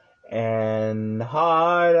 And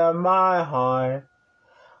heart of my heart,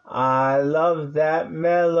 I love that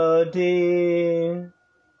melody.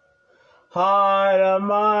 Heart of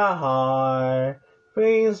my heart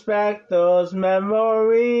brings back those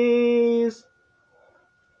memories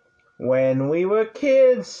when we were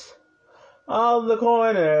kids of the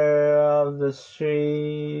corner of the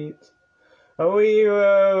street. We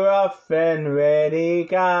were rough and ready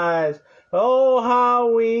guys. Oh,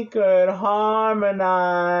 how we could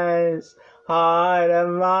harmonize. Heart of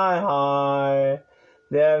my heart,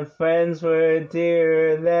 their friends were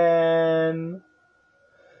dearer than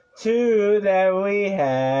two that we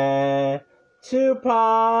had to part.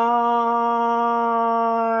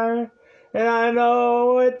 And I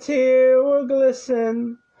know a tear will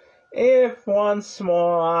glisten if once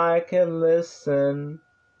more I can listen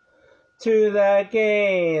to that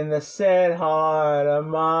gay in the sad heart of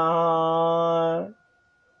my heart.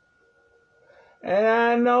 And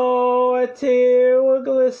I know a tear will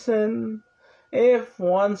glisten if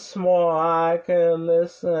once more I could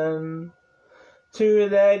listen to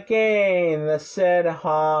that gay in the sad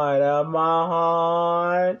heart of my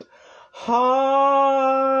heart.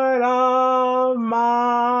 Heart of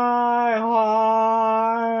my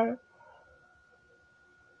heart.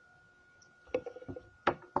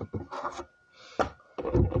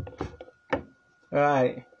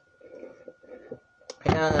 Alright.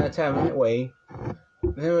 Now time anyway.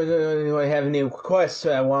 We have any requests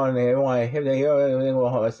I want to hear the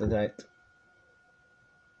host tonight.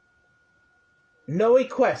 No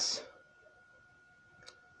requests.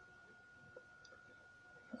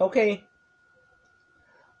 Okay.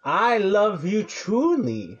 I love you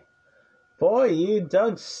truly. Boy, you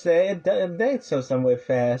Doug said that so somewhere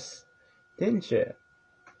fast, didn't you?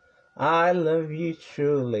 I love you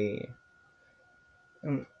truly.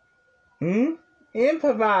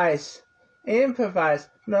 Improvise.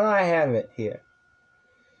 No, I have it here.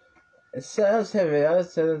 It sounds heavy.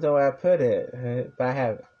 That's the way I put it, but I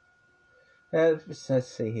have it. Let's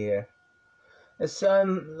see here. It's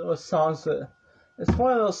those songs. It's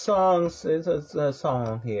one of those songs. It's a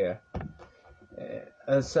song here.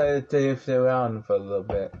 I decided to drift around for a little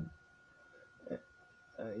bit.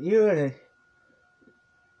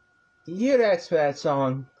 You'd ask for that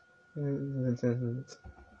song. Let's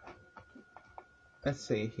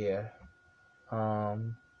see here.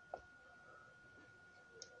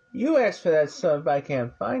 You asked for that song, but I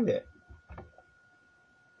can't find it.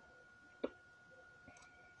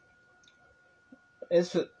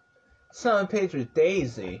 It's on page with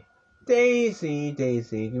Daisy. Daisy,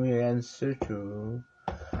 give me your answer too.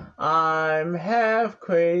 I'm half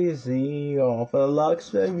crazy off the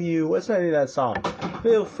looks of you. What's the name of that song?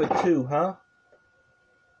 Feel for two, huh?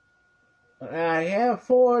 I can't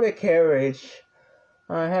afford a carriage.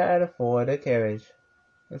 I had to afford a carriage.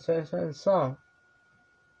 That's the song.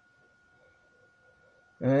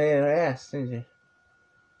 And I asked, didn't you?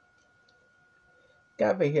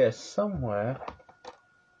 Gotta be here somewhere.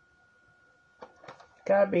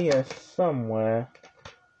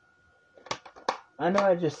 I know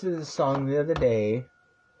I just did the song the other day.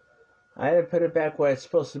 I had to put it back where it's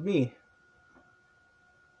supposed to be.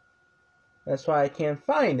 That's why I can't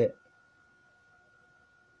find it.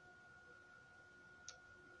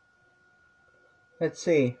 Let's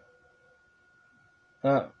see.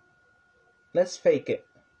 Let's fake it.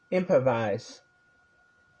 Improvise.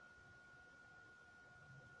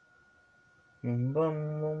 Boom,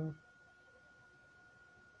 boom.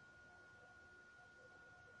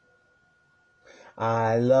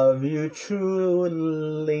 I love you truly,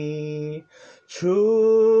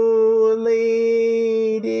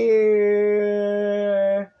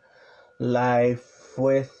 dear. Life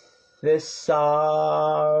with this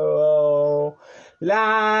sorrow,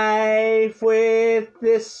 life with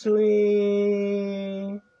this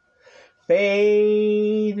sweet,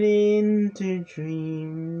 fade into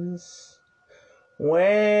dreams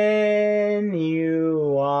when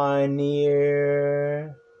you are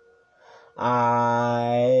near.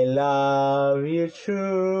 I love you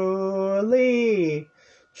truly,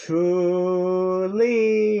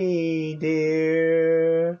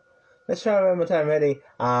 dear. Let's try it one more time. Ready?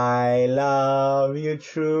 I love you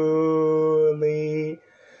truly,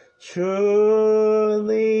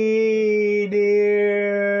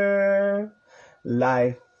 dear.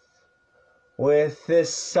 Life with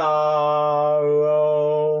this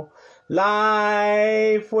sorrow,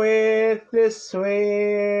 life with this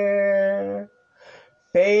sweet,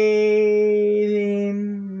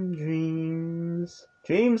 fading dreams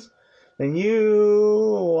when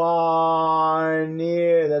you are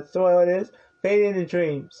near. That's what it is. Fading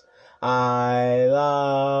dreams. I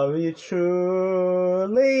love you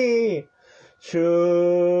truly,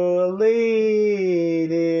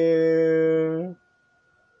 dear.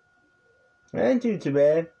 I didn't do too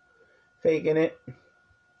bad. Faking it.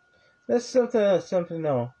 That's something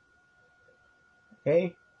no.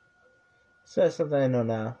 Okay? So that's something I know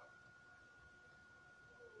now.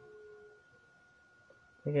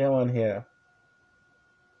 I got one here.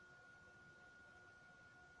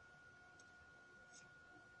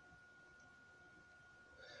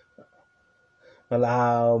 Well,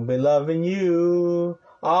 I'll be loving you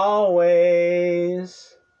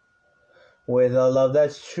always, with a love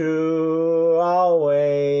that's true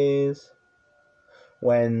always.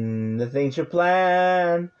 When the things you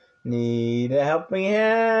plan need a helping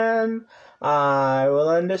hand, I will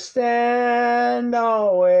understand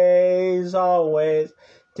always, always.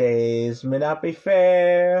 Days may not be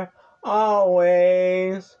fair,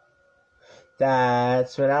 always.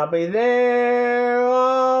 That's when I'll be there,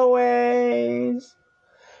 always.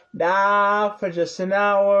 Not for just an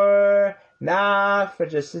hour, not for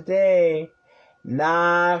just a day,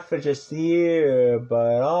 not for just a year,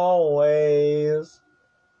 but always.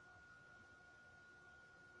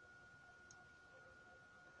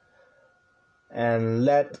 And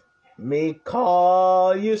let me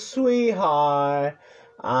call you sweetheart,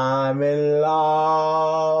 I'm in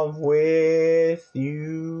love with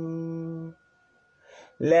you.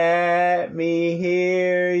 Let me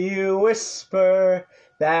hear you whisper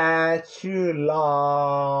that you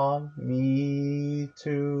love me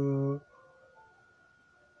too.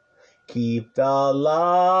 Keep the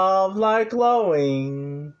love light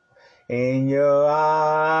glowing in your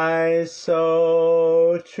eyes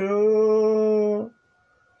so true.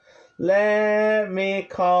 Let me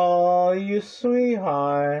call you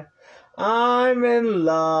sweetheart, I'm in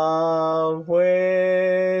love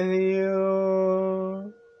with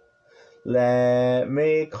you. Let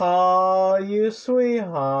me call you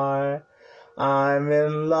sweetheart, I'm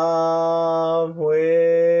in love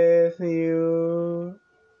with you.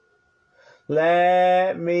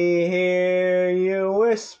 Let me hear you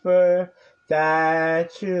whisper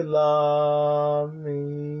that you love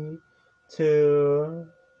me too.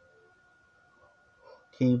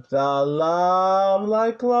 Keep the love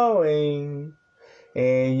light glowing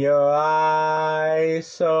in your eyes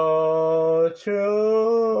so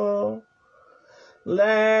true.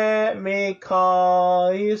 Let me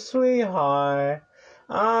call you sweetheart,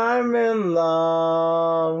 I'm in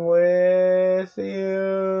love with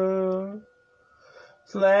you.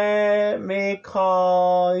 Let me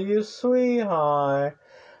call you sweetheart,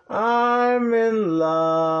 I'm in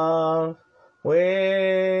love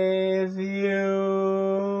with you.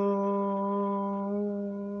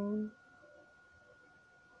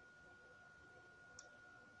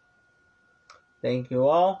 Thank you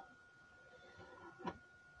all.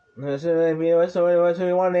 What's we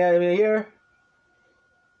want to hear?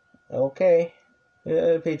 Okay.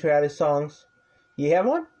 Patriotic songs. You have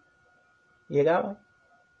one? You got one?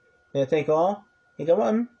 You thank you all? You got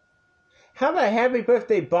one? How about happy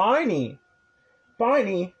birthday, Barney?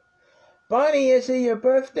 Barney, is it your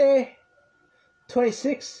birthday?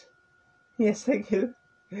 26? Yes, thank you.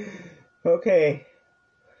 Okay.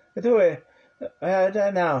 Do it.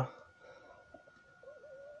 Now.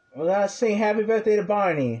 We're gonna sing happy birthday to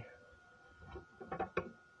Barney.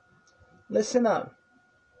 Listen up.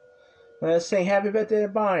 We're gonna sing happy birthday to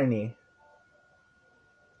Barney.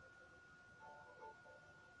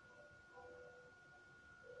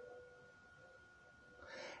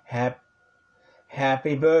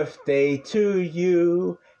 Happy birthday to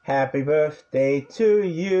you. Happy birthday to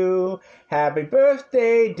you. Happy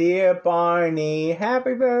birthday, dear Barney.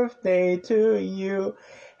 Happy birthday to you.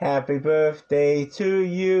 Happy birthday to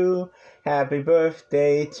you. Happy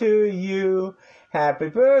birthday to you. Happy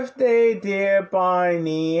birthday, dear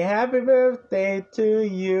Barney. Happy birthday to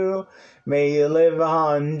you. May you live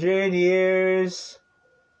 100 years.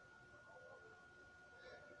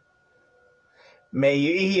 May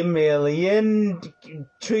you eat a million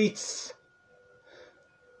treats.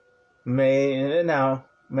 May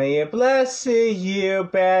it bless you,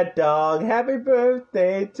 bad dog. Happy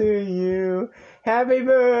birthday to you. Happy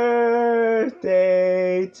birthday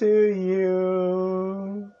to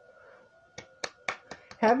you.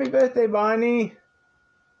 Happy birthday, Barney.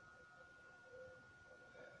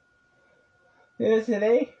 Is it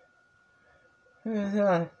today?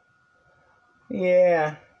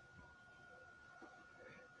 Yeah.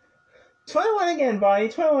 21 again, Barney.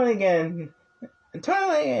 21 again.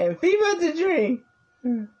 21 again. Fever to drink.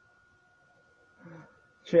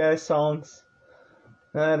 Trailer songs.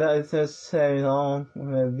 It's just very long,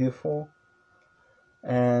 very beautiful.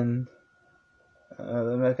 And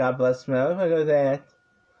God bless me. I'm gonna go that.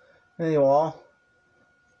 And you all.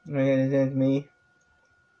 Me. This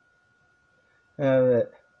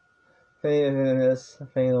thing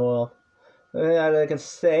in the world. I can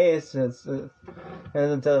say it's I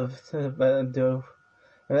can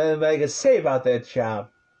say about that job.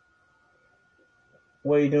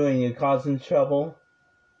 What are you doing? You're causing trouble.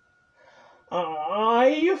 Are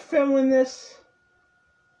you filming this?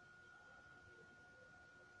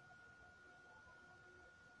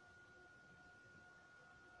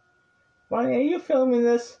 Why are you filming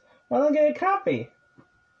this? Why don't I get a copy?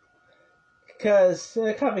 Because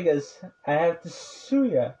I have to sue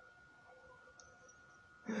you.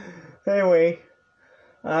 Anyway,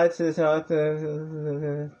 it's just here.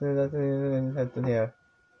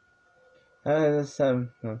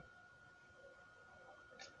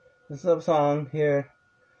 This little song here.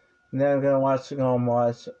 And then I'm gonna watch the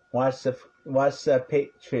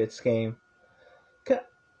Patriots game.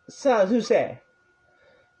 So who's that?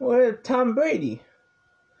 Well, Tom Brady.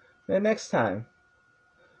 The next time,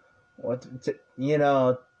 watch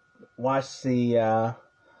the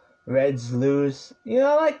Reds lose.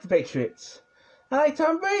 I like the Patriots. I like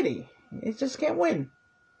Tom Brady. He just can't win.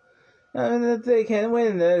 They can't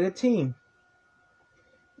win. They're a good team.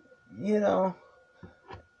 The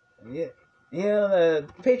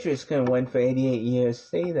Patriots couldn't win for 88 years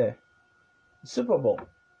either. Super Bowl.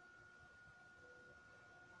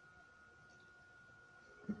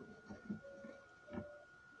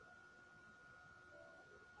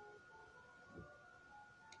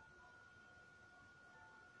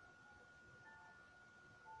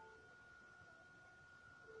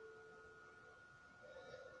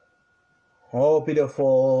 Oh,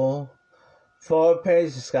 beautiful, for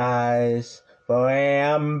page skies, for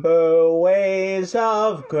amber waves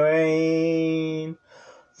of grain,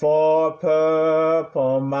 for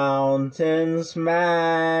purple mountains'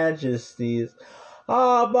 majesties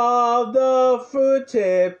above the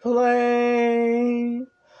fruited plain.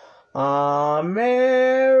 America,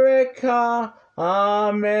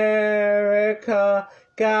 America,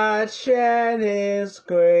 God shed His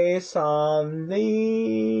grace on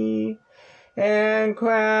thee, and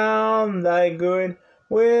crown thy good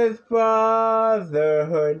with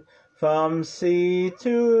brotherhood from sea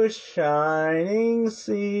to shining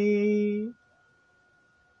sea.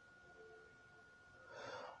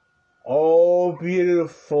 Oh,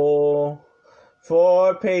 beautiful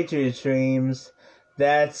for patriot dreams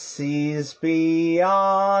that sees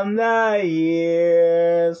beyond the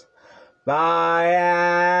years, by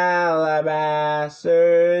alabaster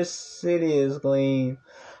cities gleam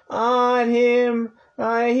on Him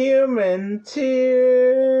human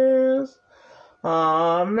tears.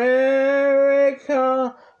 America,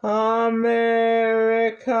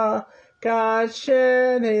 America, God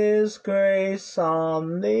shed His grace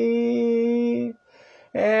on thee,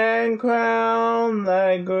 and crown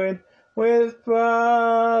thy good with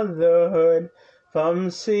brotherhood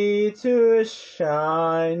from sea to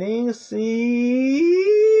shining sea.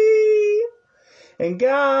 And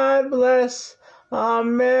God bless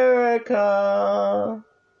America,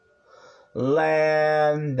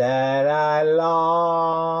 land that I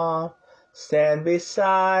love. Stand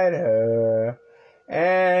beside her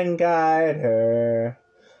and guide her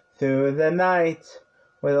through the night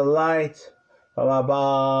with a light from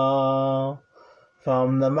above.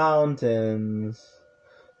 From the mountains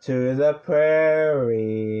to the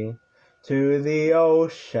prairie, to the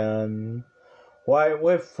ocean, white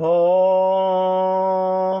with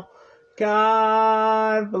fall.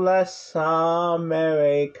 God bless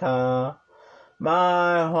America,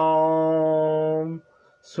 my home,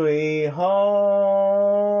 sweet home.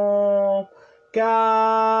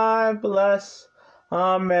 God bless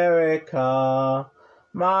America,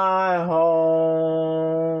 my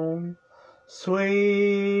home, sweet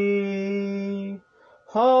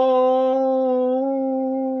home.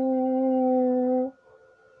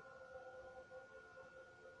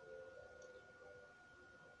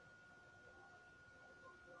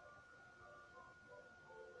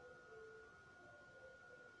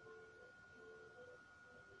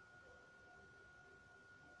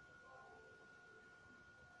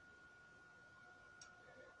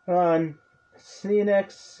 On. See you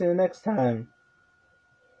next time.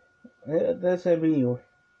 This will be.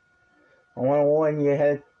 I want to warn you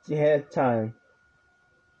ahead of time.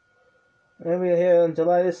 I'm gonna be here on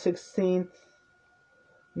July the 16th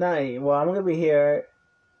night. Well, I'm gonna be here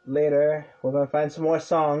later. We're gonna find some more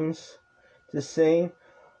songs to sing.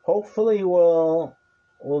 Hopefully, we'll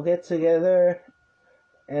get together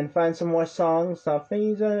and find some more songs.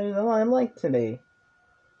 Things are in the limelight today.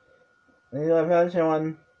 I've had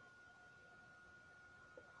one.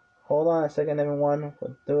 Hold on a second, everyone.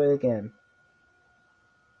 We'll do it again.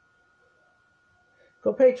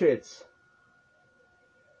 Go Patriots!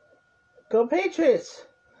 Go Patriots!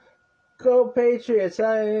 Go Patriots!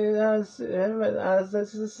 That's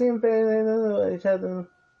the same thing each other.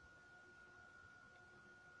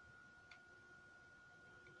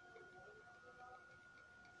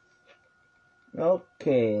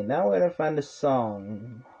 Okay, now we're gonna find a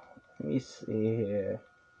song. Let me see here.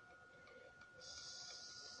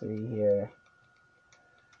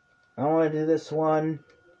 I want to do this one.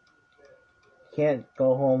 Can't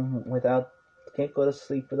go to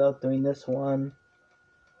sleep without doing this one.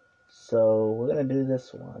 So we're gonna do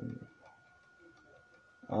this one.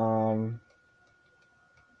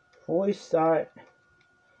 Before we start,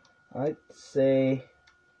 I'd like to say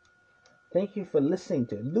thank you for listening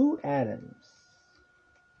to Lou Adams.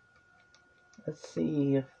 Let's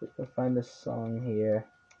see if we can find a song here.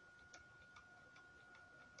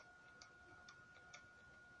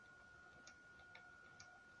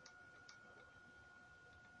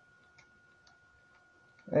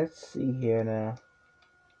 Let's see here now.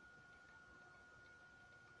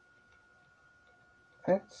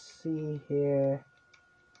 Let's see here.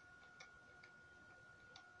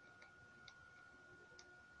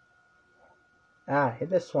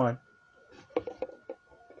 Hit this one.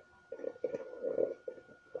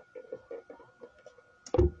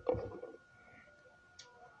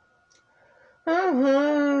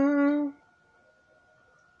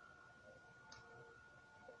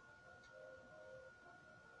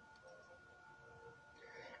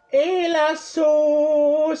 E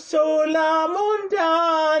lassù sulla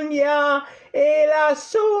montagna, e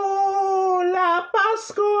lassù la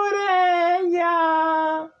pascoregna.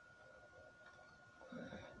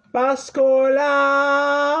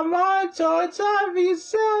 Pascola Macioccia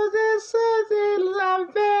vista della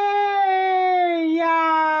veglia.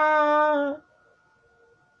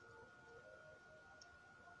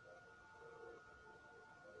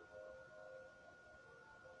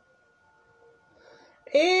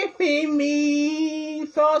 E mi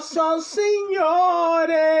son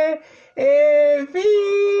signore e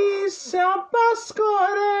vista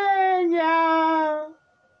pascoregna.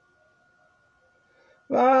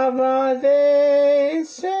 Va de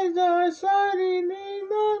se do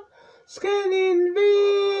sarinino skenin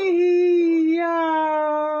via.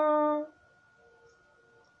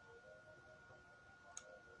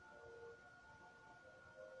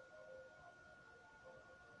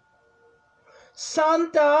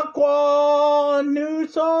 Santa qua nu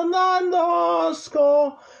sonandosco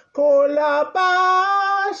con la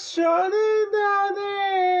passione da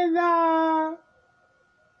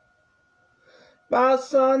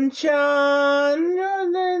Passanciano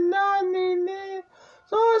de nanine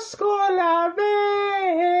so scola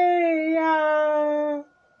vea.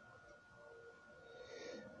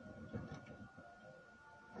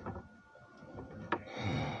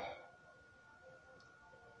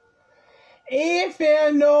 E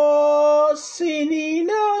ferno sini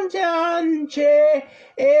non giance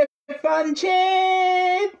e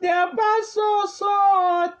fancetta passo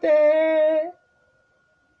sote.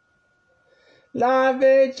 La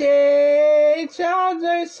vecchia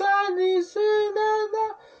dei sani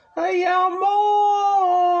senada a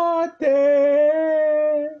morte.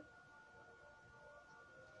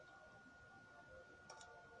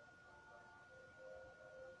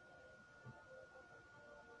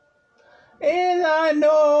 E la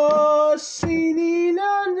nossina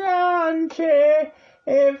giance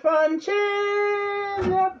e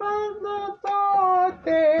fancella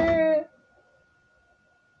pannotote.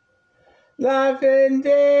 La vendetta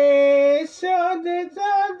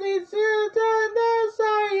di cittadina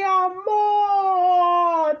sai a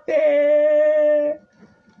morte.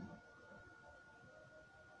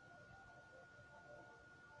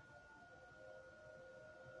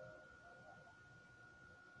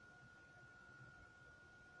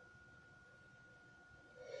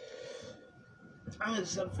 I'm going to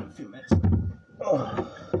stop for a few minutes. Oh.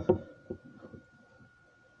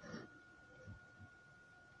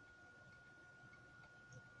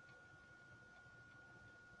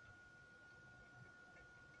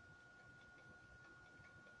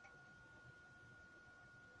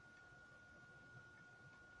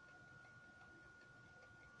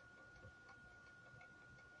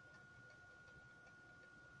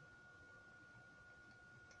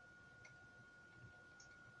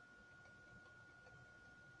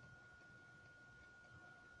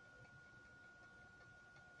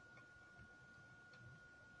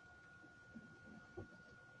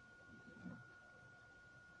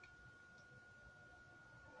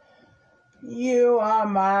 You are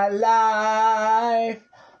my life,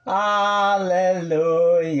 hallelujah,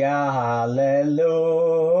 hallelujah.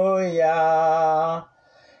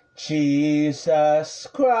 Jesus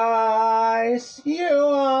Christ, you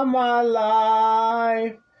are my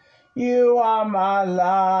life, you are my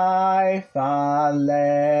life, hallelujah.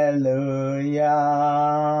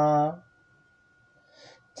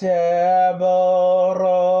 Deborah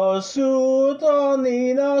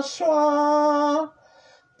Sudanina Schwa,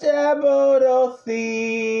 Deborah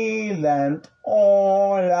Thielent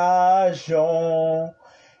en l'argent,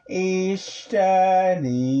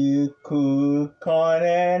 Ishtani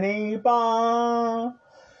kukoneni ba,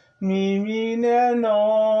 Mimine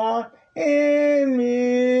non in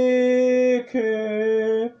miku.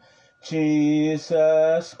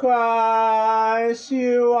 Jesus Christ,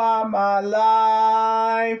 you are my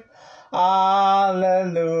life.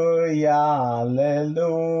 Hallelujah, hallelujah.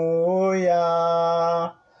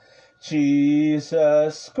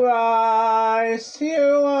 Jesus Christ,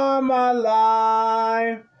 you are my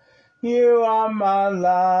life. You are my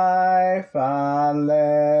life. Hallelujah.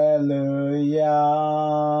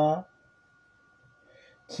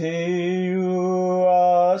 To you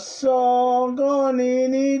a song on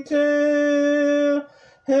into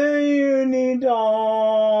you need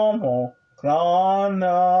all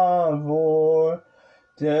Granavor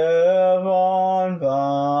devant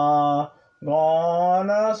va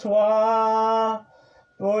Granaswa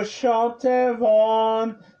pour chanter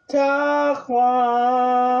von ta croix.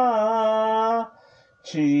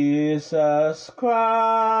 Jesus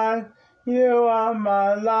Christ, you are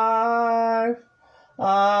my life.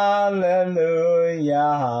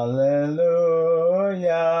 Hallelujah, hallelujah.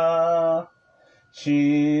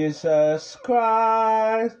 Jesus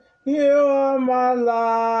Christ, you are my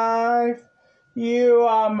life. You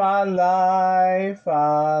are my life.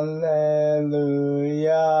 Hallelujah.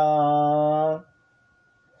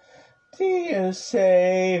 Dio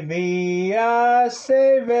Savior,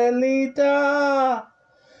 Savelita,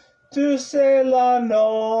 tu sei la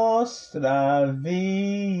nostra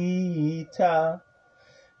vita.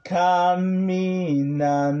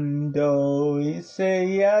 Camminando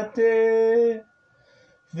insieme a te,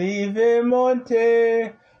 vivemo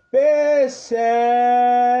te per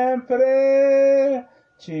sempre.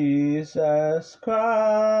 Jesus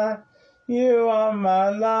Christ, you are my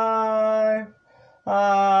life.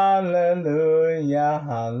 Hallelujah,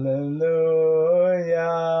 hallelujah.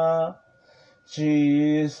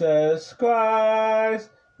 Jesus Christ,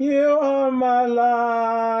 you are my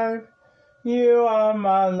life. You are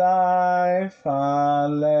my life,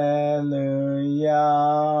 hallelujah.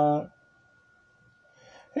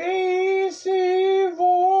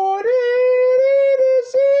 Ricevore,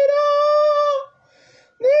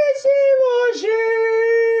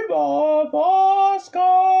 ricivo,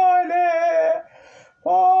 boscone,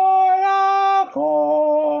 poraco,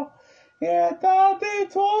 eta de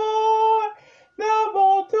toi, la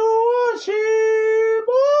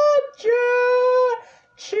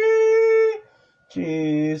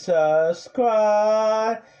Jesus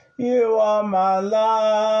Christ, you are my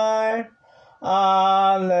life.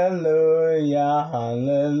 Hallelujah,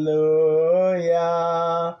 hallelujah.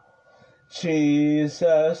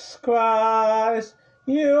 Jesus Christ,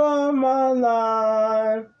 you are my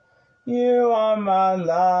life. You are my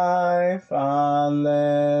life.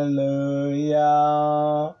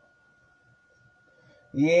 Hallelujah.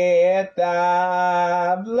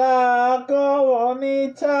 Yeta blanco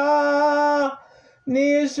bonita,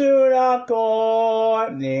 ni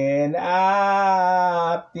surako nin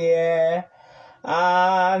aptie,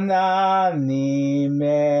 anani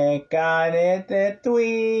me kanete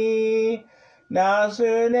tui,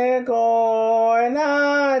 nasune ko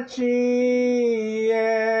na chie.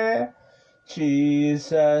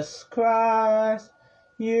 Jesus Christ,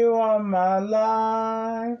 you are my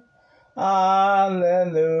life.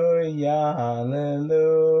 Hallelujah,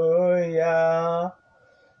 hallelujah.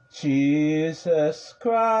 Jesus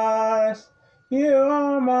Christ, you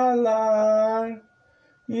are my life.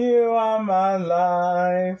 You are my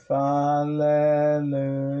life. Hallelujah.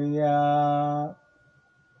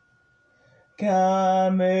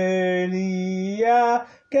 Camelia,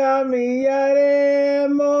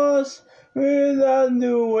 caminaremos with a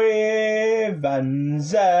new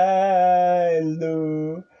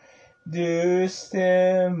evangelio. De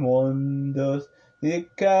este mundos de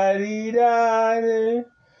caridad,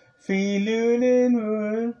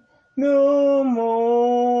 filun no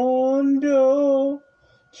mundo.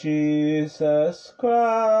 Jesus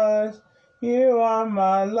Christ, you are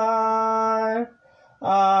my life.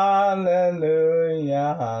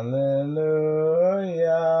 Hallelujah, hallelujah.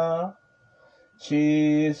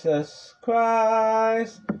 Jesus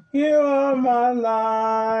Christ, you are my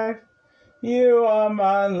life. You are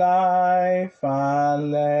my life,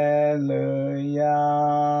 hallelujah.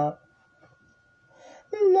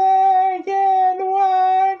 Legen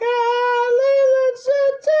waga lilen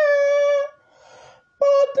sete,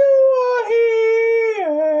 but du are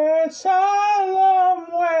here, salam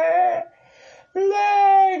way.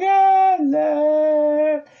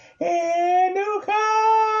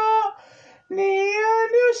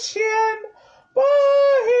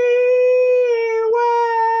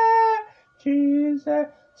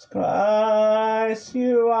 Christ,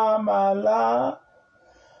 you are my life.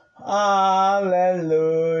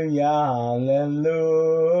 Hallelujah,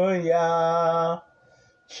 hallelujah.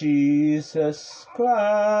 Jesus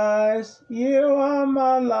Christ, you are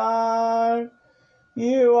my life.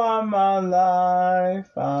 You are my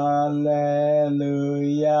life. Hallelujah.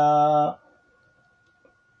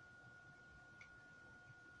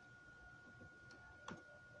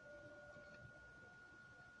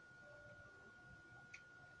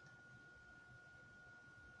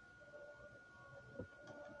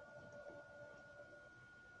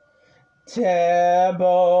 Teboro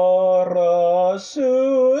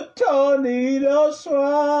tonido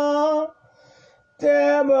swa,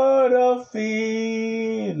 teboro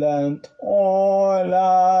filant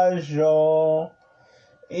ola jo,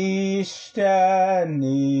 istenit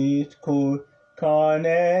kut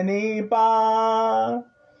koneni ba,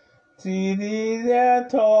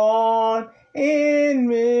 tidideton in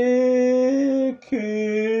miku.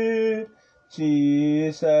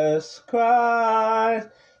 Jesus Christ,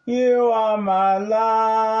 you are my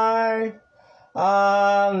life.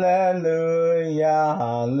 Hallelujah,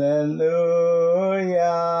 hallelujah.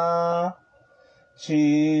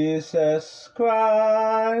 Jesus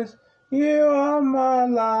Christ, you are my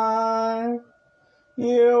life.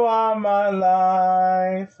 You are my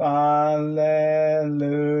life. Hallelujah.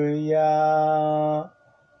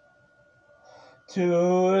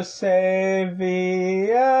 Tu sei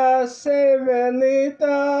via, sei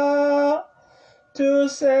verità. Tu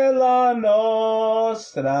sei la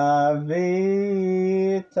nostra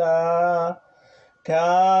vita,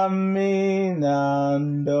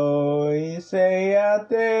 camminando sei a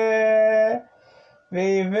te,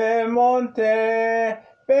 vivemo te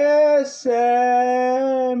per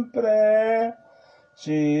sempre.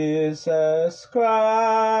 Jesus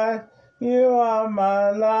Christ, you are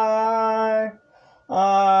my life.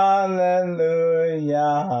 Hallelujah,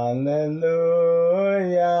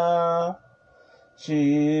 hallelujah.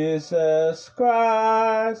 Jesus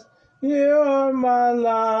Christ, you are my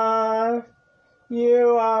life.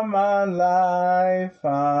 You are my life.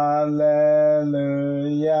 Hallelujah.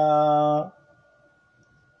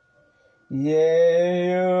 Yeah,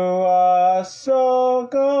 you are so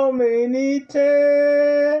communite.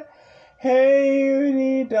 Hey,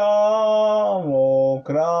 uniamo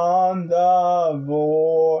grande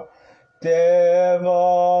vor.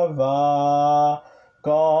 Devova.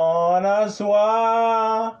 Con la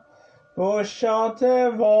sua, pour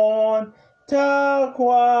chantevons ta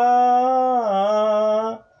croix.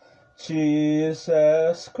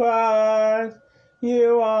 Jesus Christ,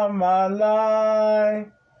 you are my life.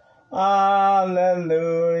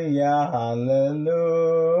 Hallelujah, hallelujah.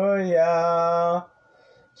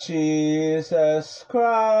 Jesus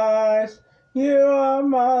Christ, you are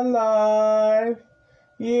my life.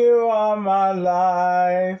 You are my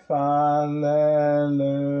life, hallelujah.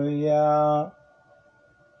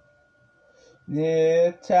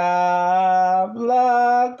 Ni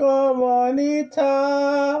tabla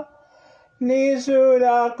comunità, ni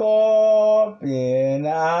suda copienate,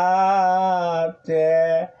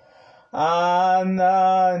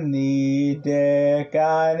 anna ni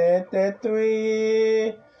decanete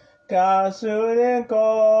tui, casune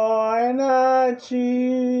coenacie.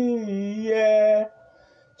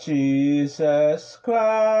 Jesus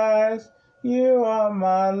Christ, you are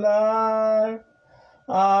my life.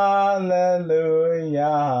 Hallelujah,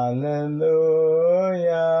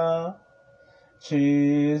 hallelujah.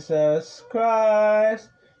 Jesus Christ,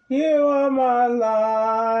 you are my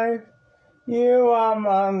life. You are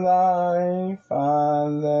my life.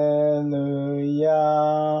 Hallelujah.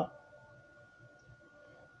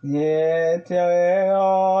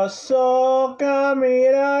 Dietro oso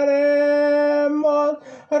caminaremos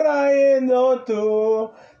trayendo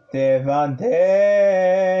tu evangelio,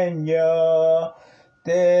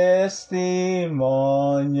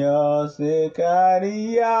 testimonios de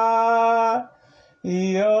caridad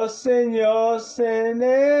y Señor en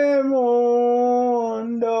el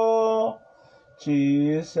mundo.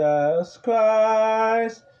 Jesus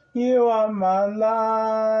Christ, you are my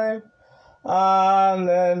life.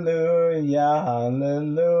 Hallelujah,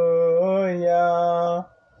 hallelujah.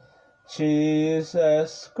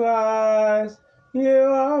 Jesus Christ, you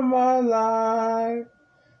are my life.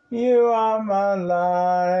 You are my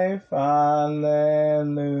life. Hallelujah.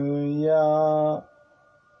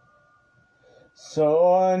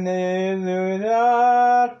 Soniluna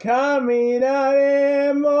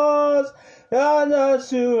caminaremos dando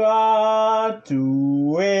su a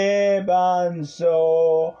tu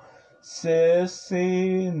evangelio.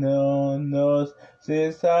 Si no nos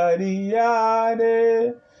cesaría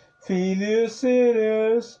de feed the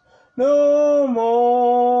sinners no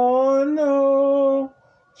more, no.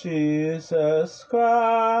 Jesus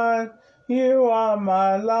Christ, you are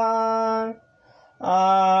my life.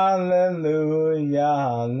 Hallelujah,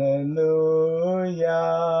 hallelujah.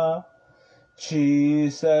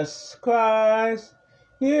 Jesus Christ,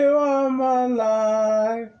 you are my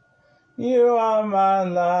life. You are my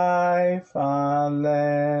life, hallelujah.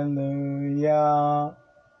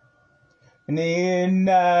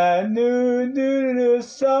 Nina nu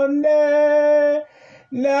Sunday,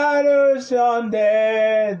 naru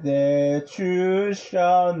Sunday, the true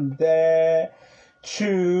Sunday,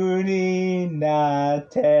 truly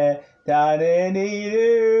not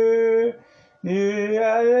Tadeniru,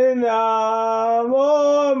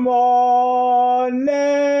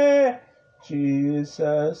 Mormone.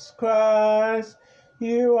 Jesus Christ,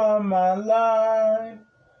 you are my life.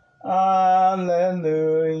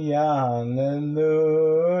 Hallelujah,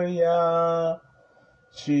 hallelujah.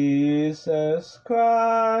 Jesus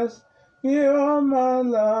Christ, you are my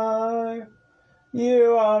life.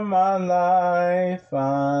 You are my life.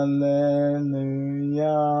 Hallelujah.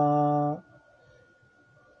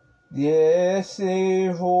 Yes,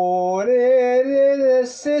 for it,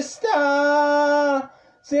 sister.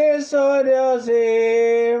 Så Dios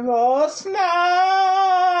vos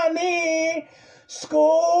nani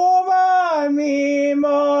skova mi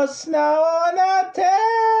mos naonate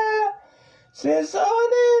se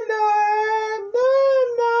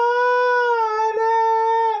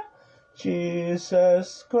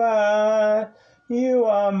Jesus Christ, you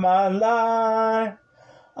are my life.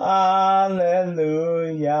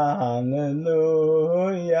 Hallelujah, hallelujah.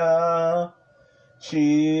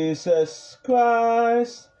 Jesus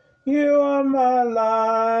Christ, you are my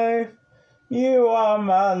life. You are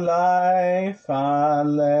my life.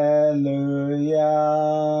 Hallelujah.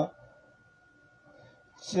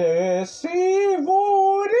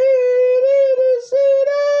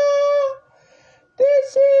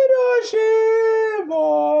 Decido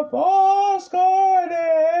llevo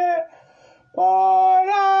poscore por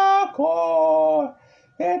acor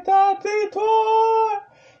etatitor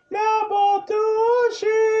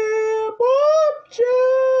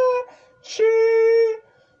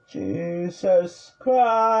Jesus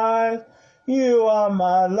Christ, you are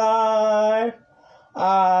my life.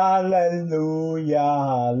 Hallelujah,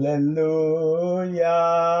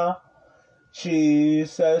 hallelujah.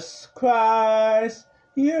 Jesus Christ,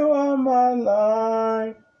 you are my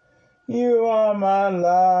life. You are my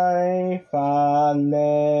life.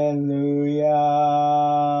 Hallelujah.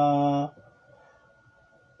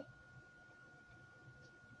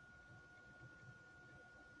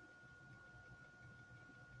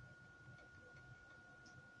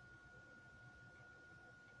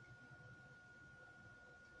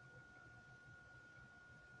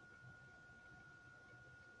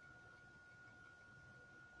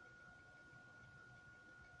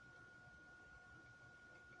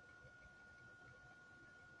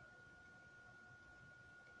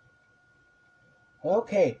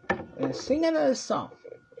 Okay, let's sing another song.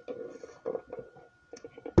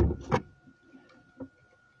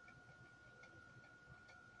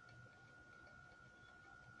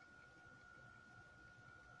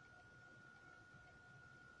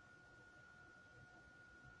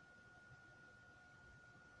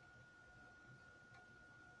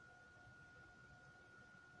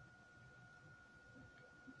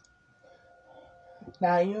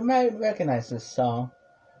 Now you might recognize this song.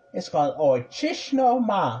 It's called Orchishno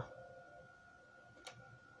Ma.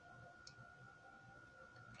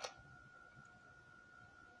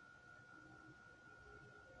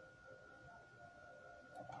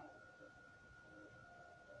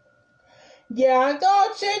 Yeah,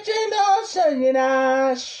 don't sit in the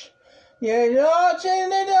suninash. You don't in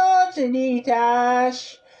the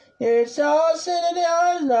dash. It's all in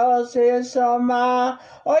the loss is on my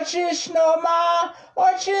Orchishno Ma,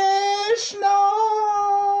 Orchishno.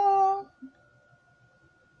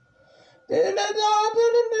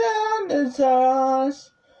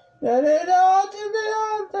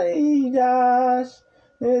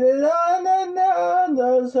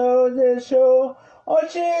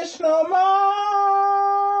 Orchishno Ma.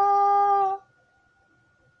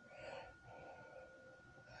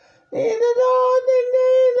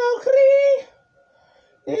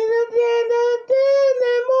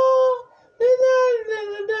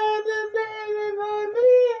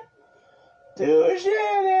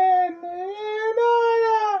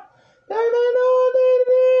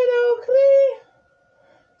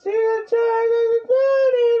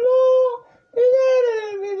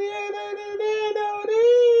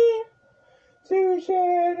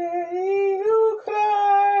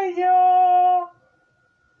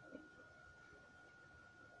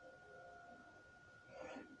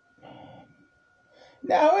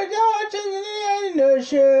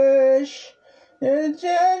 church, to the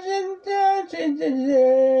church and down to the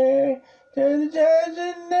church, to the church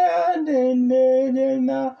and down to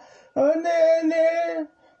the oh,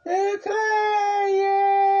 the cry,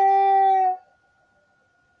 yeah.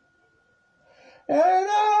 And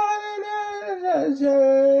all the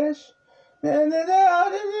church, and the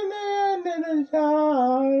Lord in the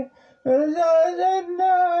sky, and the stars and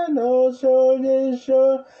none, also the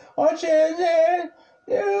shore, or children,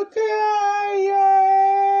 you cry,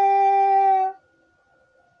 yeah.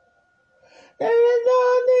 There is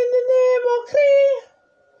none in the name of Christ.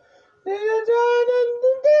 There is none in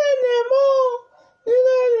the name of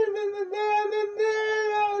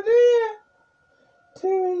to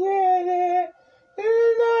yeah, there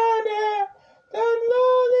is none there. The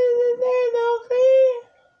Lord is the name of Christ.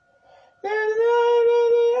 There is none in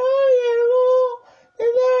the iron wall. There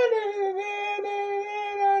is none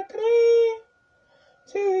in the Christ.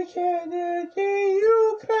 To charity you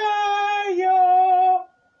cry, oh.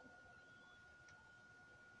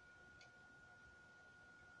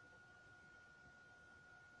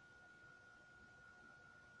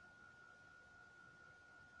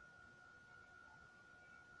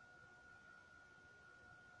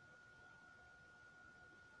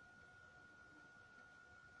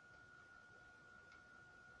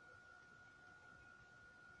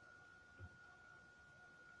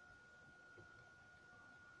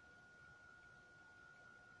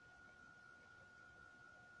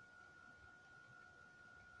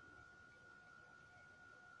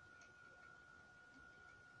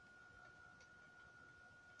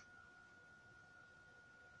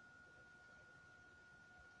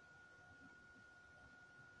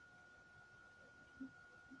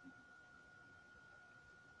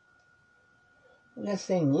 Let's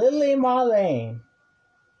sing Lily Marlene.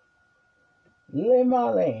 Lily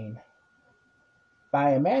Marlene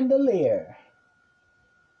by Amanda Lear.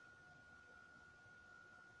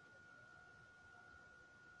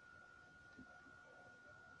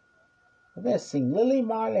 Let's sing Lily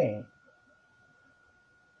Marlene.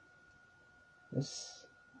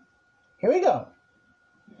 Here we go.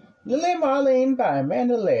 Lily Marlene by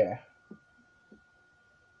Amanda Lear.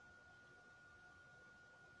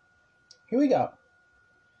 Here we go.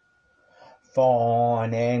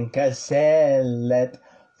 Från enka cellet,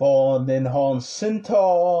 från den honsen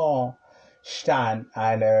tå, stand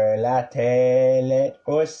ein örlatellet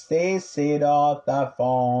och stisid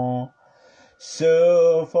återfrån.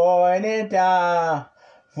 Så får en dag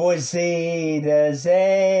få sida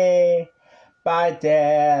sig, by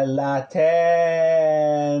der laterne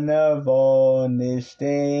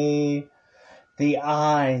vågnested. The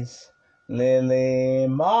eyes, Lily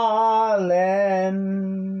Marlene.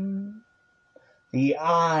 The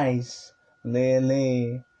eyes,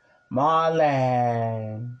 Lily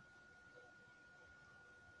Marlene.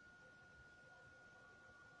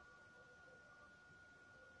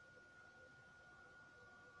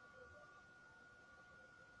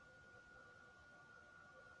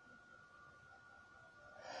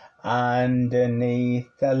 Underneath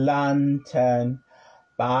the lantern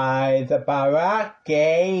by the barrack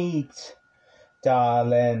gate,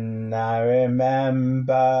 darling, I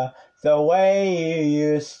remember the way you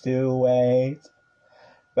used to wait.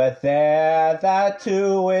 But there that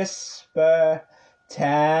to whisper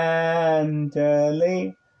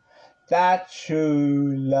tenderly that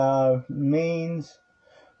true love means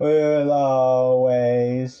will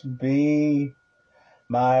always be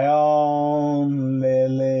my own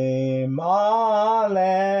Lily Marlene,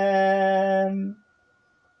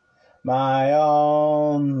 my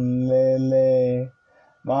own Lily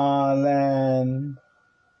Marlene.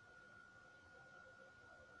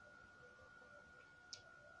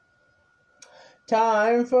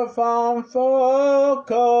 Time for farm folk,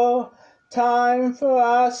 time for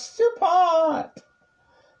us to part.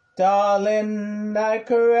 Darling, I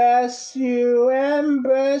caress you,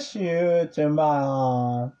 embrace you to my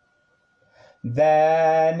heart.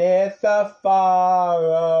 Then if the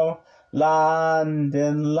far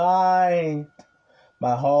London light,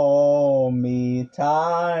 my home me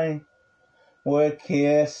tight, would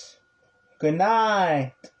kiss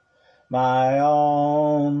goodnight, my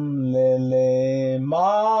own Lily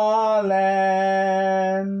Marlene,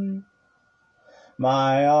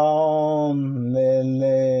 my own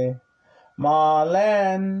Lily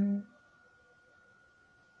Marlene.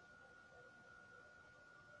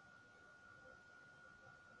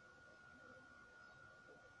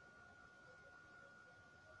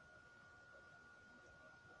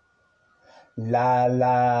 La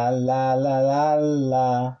la la la la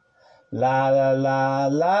la. La la la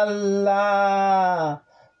la la,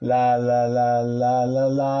 la la la la la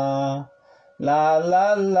la, La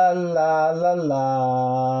la la la la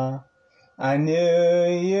la. I knew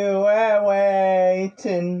you were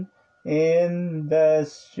waiting in the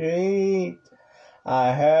street.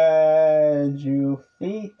 I heard your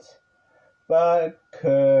feet, but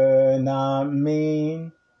could not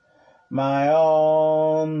mean my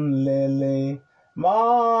own Lily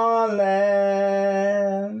Marlin.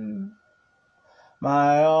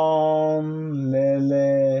 My own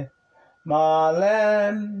Lily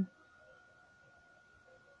Marlin.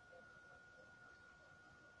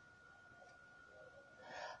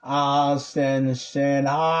 Als den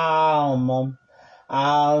Sternhalmen,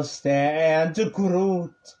 als der Ente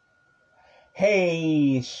groet,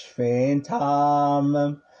 hees vindt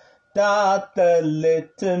hem dat de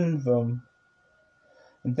litten wum.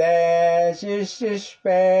 Des is de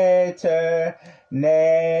speter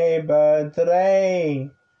nebedree,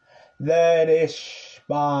 dat is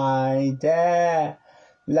bij de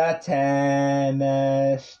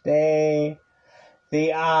laterne stee.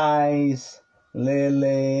 The eyes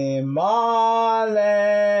Lily Marlin,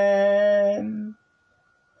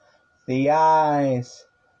 the eyes,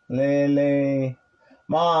 Lily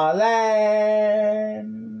Marlin.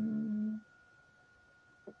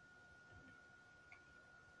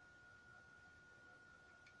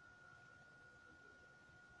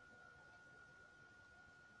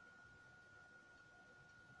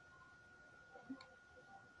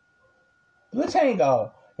 Blue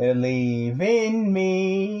Tango, you're leaving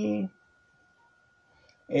me.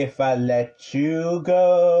 If I let you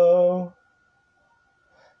go,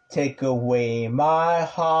 take away my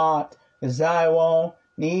heart, 'cause I won't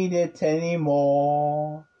need it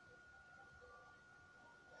anymore.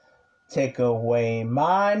 Take away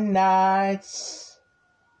my nights,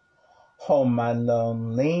 oh my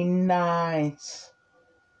lonely nights.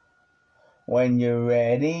 When you're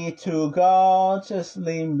ready to go, just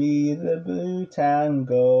leave me the blue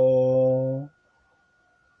tango.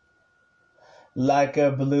 Like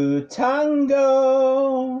a blue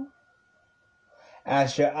tango,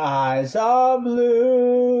 as your eyes are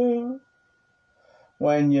blue.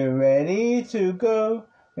 When you're ready to go,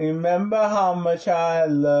 remember how much I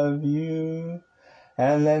love you,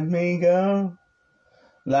 and let me go.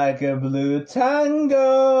 Like a blue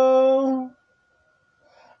tango,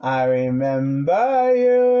 I remember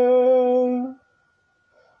you.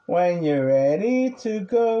 When you're ready to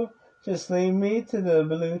go, just lead me to the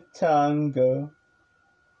blue tango.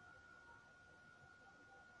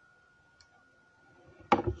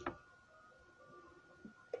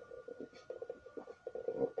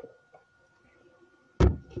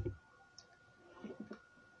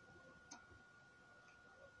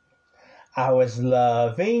 I was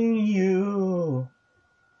loving you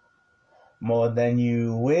more than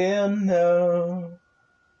you will know,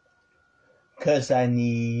 'cause I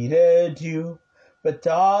needed you. But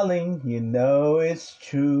darling, you know it's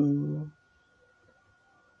true.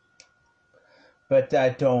 But I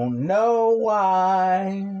don't know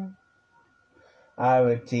why I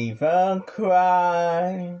would even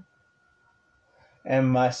cry. And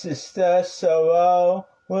my sister Sorrow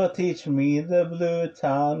will teach me the blue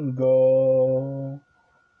tango.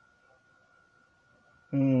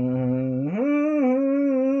 Mm-hmm.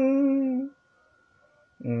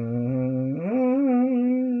 Mm-hmm.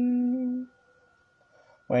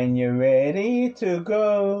 When you're ready to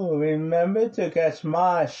go, remember to catch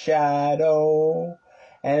my shadow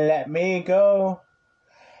and let me go.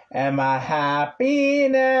 And my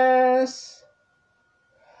happiness,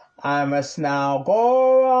 I must now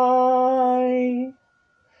go on.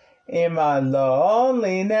 In my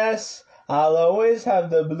loneliness, I'll always have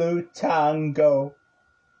the blue tango.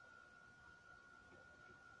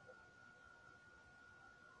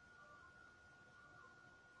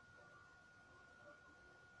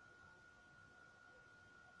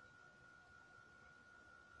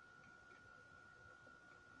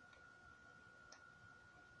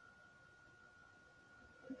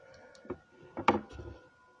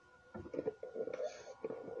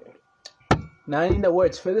 Now I need the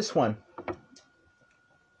words for this one.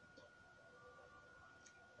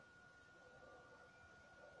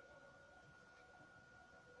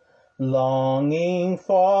 Longing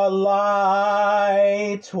for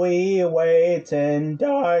light, we wait in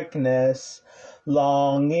darkness.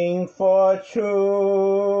 Longing for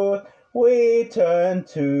truth, we turn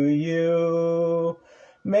to you.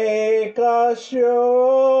 Make us shown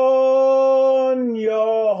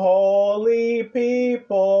your holy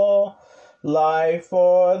people, life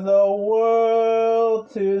for the world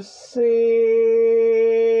to see.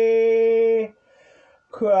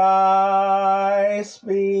 Christ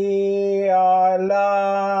be our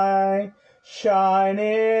light, shine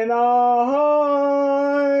in our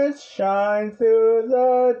hearts, shine through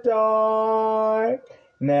the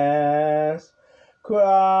darkness.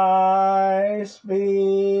 Christ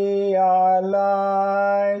be our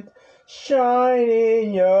light, shine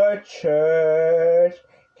in your church,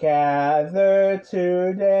 gathered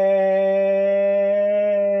today.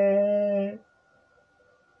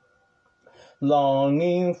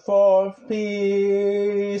 Longing for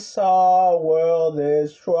peace, our world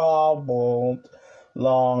is troubled.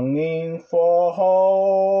 Longing for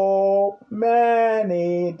hope,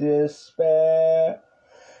 many despair.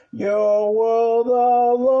 Your world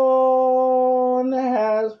alone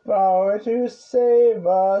has power to save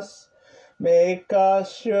us. Make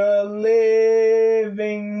us your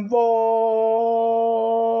living voice.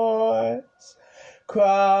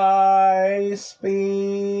 Christ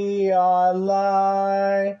be our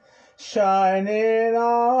light, shine in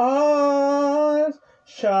our hearts,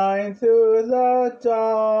 shine through the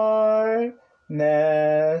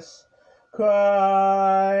darkness.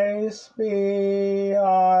 Christ be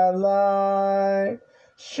our light,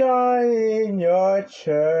 shine in your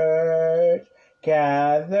church,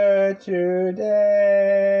 gathered today.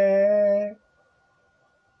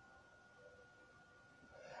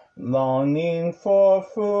 Longing for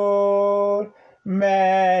food,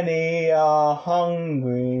 many are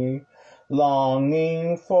hungry.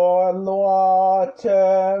 Longing for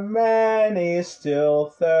water, many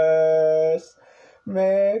still thirst.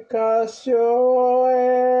 Make us your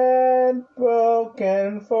and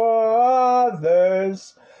broken for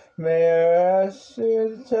others. May us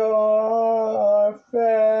our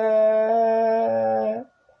faith.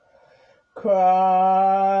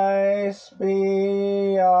 Christ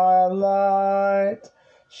be our light,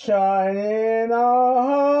 shine in our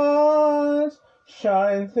hearts,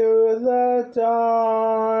 shine through the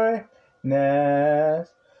darkness.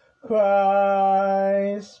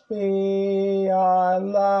 Christ be our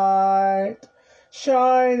light,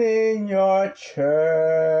 shine in your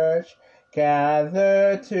church,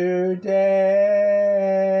 gathered today.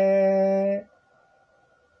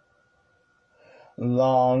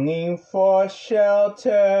 Longing for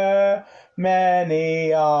shelter,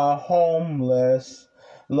 many are homeless.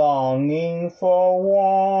 Longing for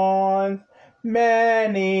warmth,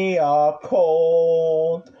 many are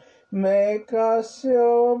cold. Make us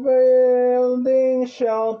your building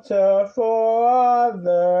shelter for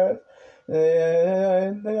others,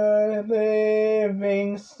 the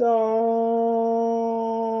living stone.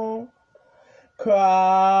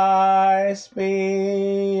 Christ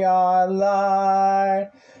be our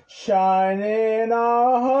light, shine in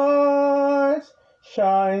our hearts,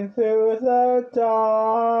 shine through the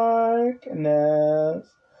darkness.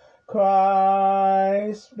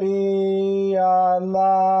 Christ be our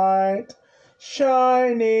light,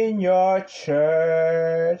 shine in your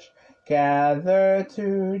church, gathered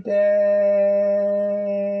today.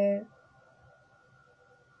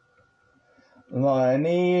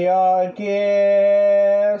 Many are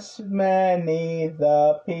gifts, many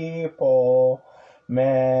the people,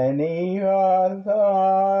 many are the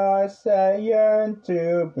hearts that yearn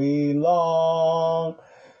to belong.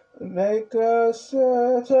 Make us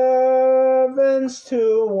servants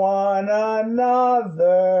to one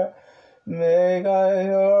another. Make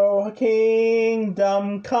your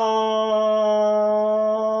kingdom come.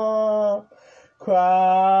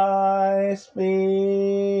 Christ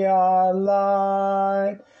be our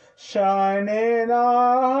light, shine in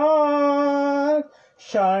our hearts,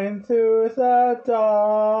 shine through the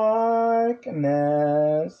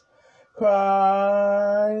darkness.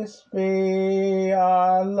 Christ be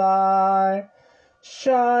our light,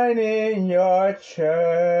 shine in your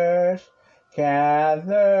church,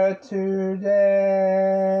 gathered today.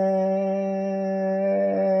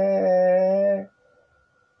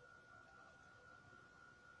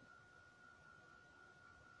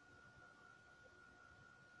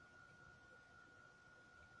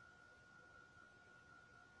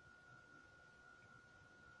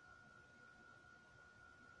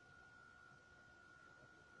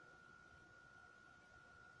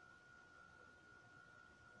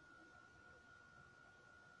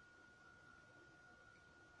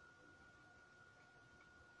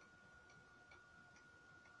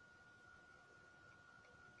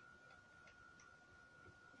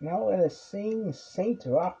 Now let us sing Saint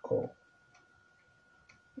Rocco,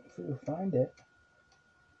 if we find it.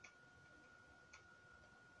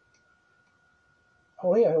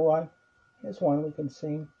 Oh, here one. Here's one we can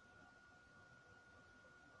sing.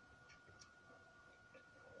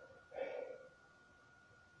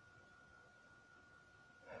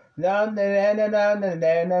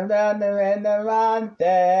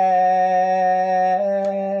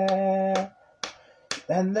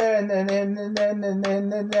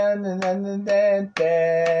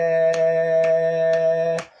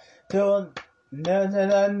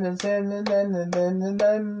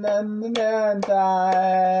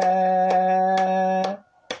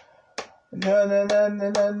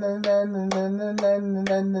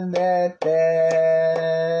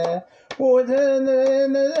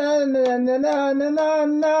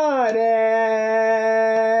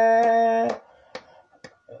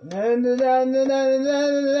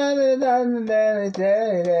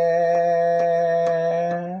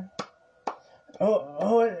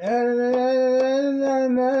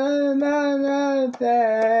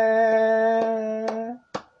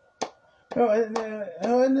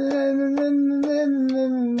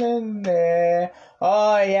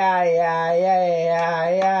 Oh yeah, yeah, yeah, yeah,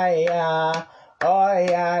 yeah, yeah. Oh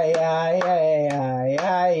yeah, yeah, yeah, yeah,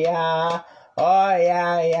 yeah, yeah. Oh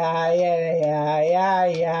yeah, yeah, yeah, yeah, yeah,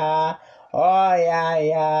 yeah. Oh yeah,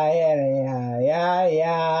 yeah, yeah, yeah, yeah,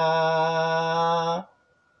 yeah.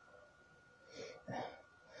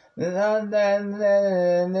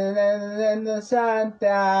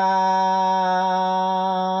 Santa.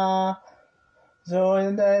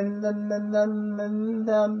 So no, no, no, no, no,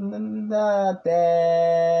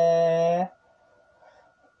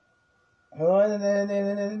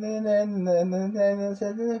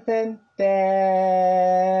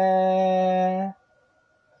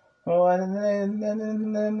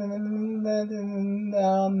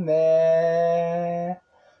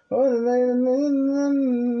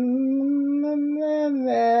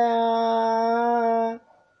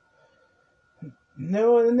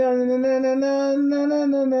 no, no, no,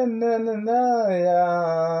 no, no, no, no, no,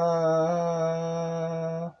 yeah.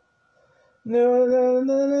 No, no, no,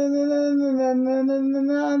 no, no, no, no, no, no, no,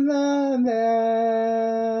 no,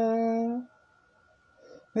 no.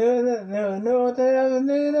 No, no, no, no, no,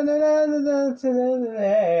 no, no,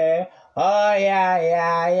 no, oh yeah,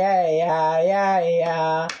 yeah, yeah, yeah, yeah,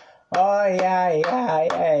 yeah. Oh yeah, yeah,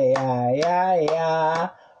 yeah, yeah, yeah, yeah.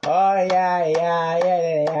 Oh yeah, yeah,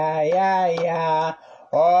 yeah, yeah, yeah, yeah.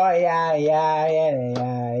 Oh yeah, yeah, yeah,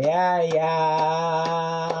 yeah, yeah,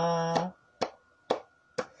 yeah.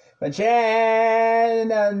 But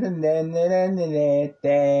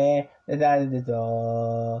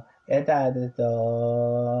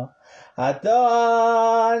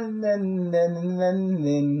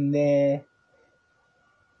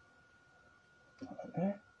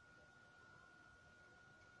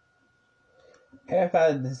if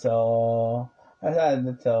I did so, if I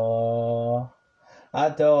did so, I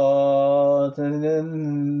told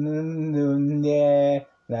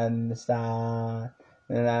understand,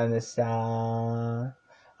 understand.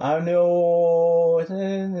 I know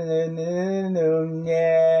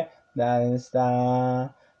understand,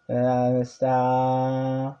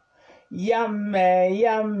 understand. Yummy,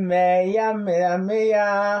 yummy, yummy, yummy,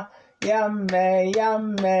 yeah. Yummy,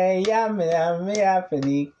 yummy, yummy, yummy, yeah.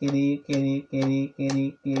 Kitty, kitty, kitty, kitty,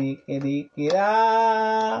 kitty, kitty, kitty, kitty,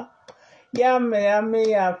 yummy, yummy,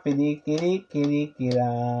 yeah. Kitty, kitty, kitty, kitty,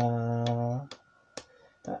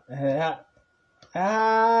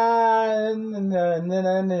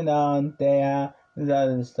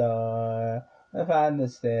 the star, I find the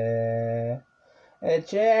stair. A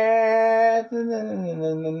chat,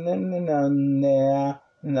 none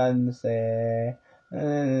say,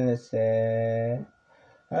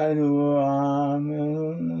 I do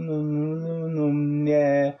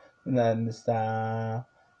yeah, none star,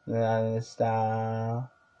 none star.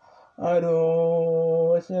 I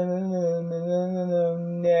do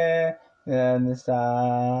yeah, none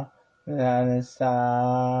star, none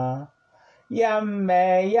star.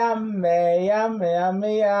 Yummy, yummy, yummy,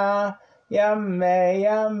 yummy, yeah. Yummy,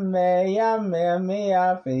 yummy, yummy, yummy,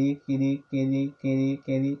 yeah. Kitty, kitty, kitty, kitty,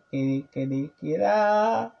 kitty, kitty, kitty,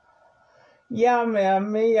 kitty. Yummy,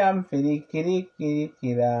 yummy, yum, kitty, kitty, kitty,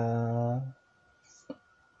 kitty.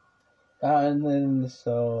 And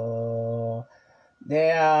so,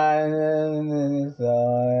 they are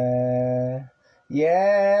so,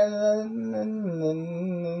 yeah.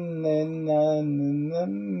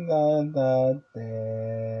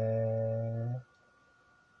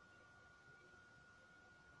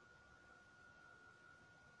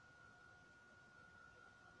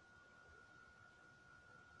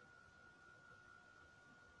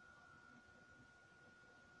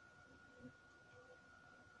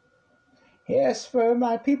 Here's for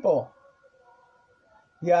my people.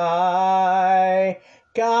 Ya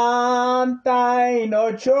cantai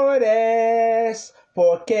no llores,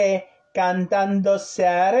 porque cantando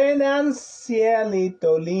serenan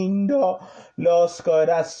cielito lindo los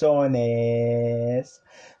corazones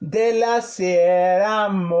de la Sierra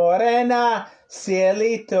Morena,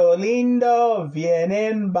 cielito lindo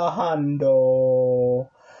vienen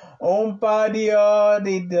bajando. Un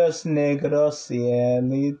periódicos negros,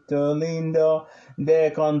 cielito lindo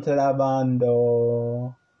de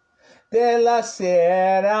contrabando. De la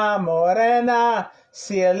Sierra Morena,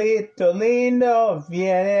 cielito lindo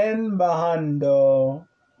vienen bajando.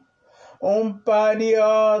 Un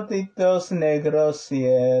periódicos negros,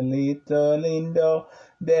 cielito lindo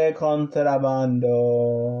de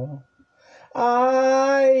contrabando.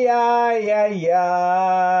 Ay, ay, ay,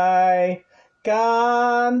 ay.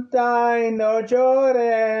 Canta y no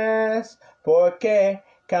llores, porque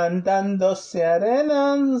cantando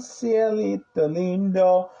serenan, cielito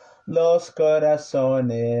lindo, los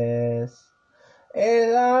corazones.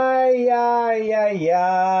 Ay, ay, ay,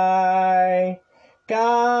 ay.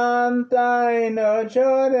 Canta y no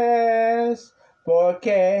llores,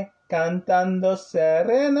 porque cantando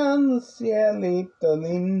serenan, cielito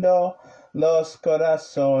lindo, los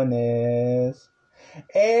corazones.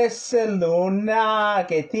 Esa luna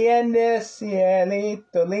que tiene,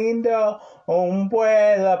 cielito lindo, un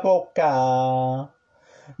vuela poca.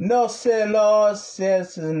 No celos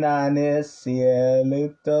nanes,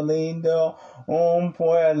 cielito lindo, un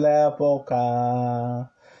vuela poca.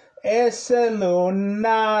 Esa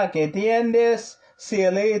luna que tienes,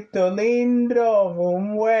 cielito lindo,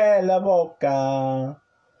 un vuela boca.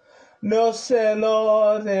 No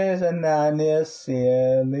celos nanes,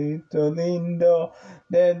 cielito lindo,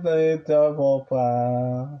 de tu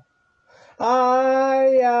boca.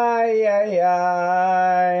 Ay, ay, ay,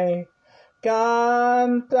 ay.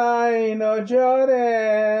 Canta y no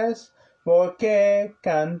llores, porque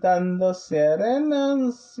cantando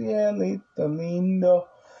serenan, cielito lindo,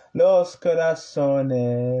 los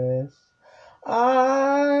corazones.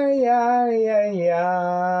 Ay, ay, ay,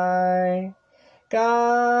 ay.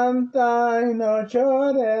 Canta y no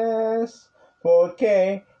llores,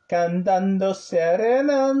 porque cantando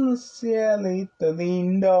serenan, cielito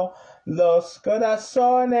lindo, los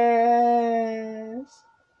corazones.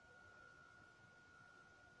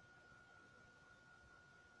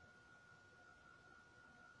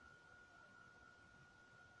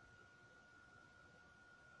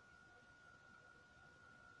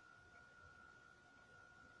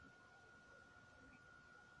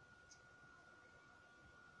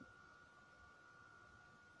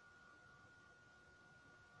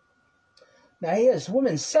 Now here's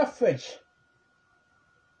women's suffrage.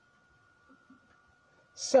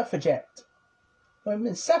 Suffragette.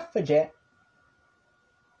 Women's suffragette.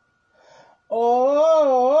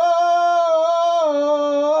 Oh,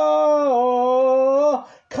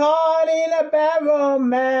 caught in a barrel,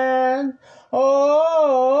 man.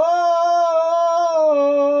 Oh,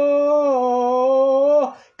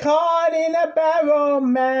 caught in a barrel,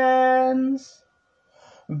 man's.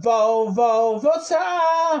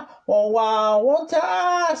 Vota, won't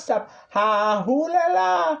stop, ha, hoo la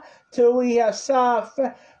la, till we have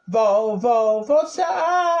suffered.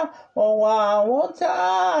 Vota, won't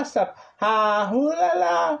stop, ha, hoo la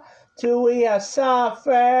la, till we have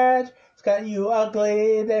suffered. It's got you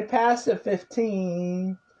ugly, they passed the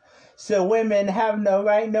 15. So women have no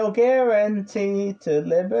right, no guarantee to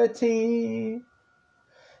liberty.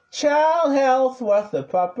 Child health, worth of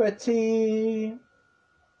property.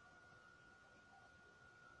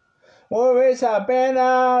 We'll raise our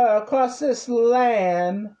banner across this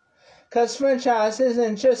land, 'cause franchise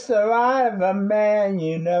isn't just the right of a man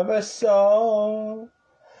you never saw.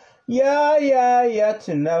 Yeah,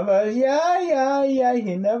 you never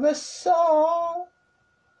saw.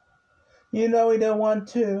 You know we don't want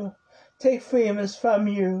to take freedoms from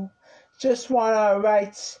you, just want our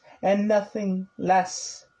rights and nothing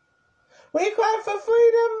less. We cry for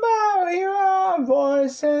freedom, but we hear our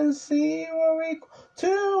voice and see we're equal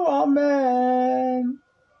to all men.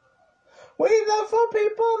 We love for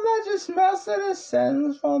people, not just master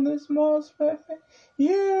descendants from this most perfect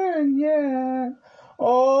union.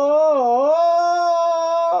 Oh,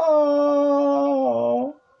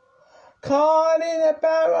 caught in a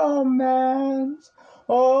barrel, man.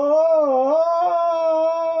 Oh,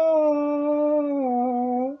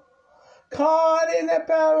 caught in a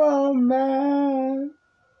barrel, man.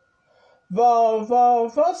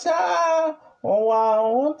 Vota,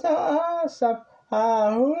 won't stop,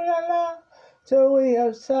 hoo la la, till we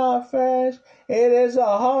have suffrage. It is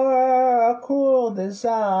a horror, a cruel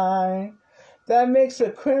design that makes a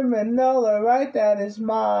criminal a right that is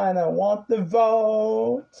mine. I want the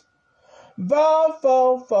vote. Vote,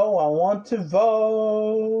 vote, vote, I want to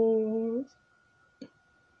vote.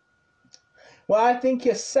 Well, I think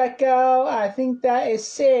you're psycho, I think that is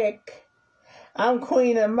sick. I'm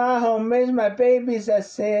queen of my home, raise my babies,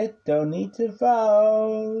 that's it, don't need to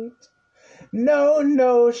vote. No,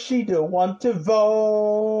 no, she don't want to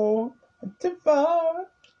vote. To vote.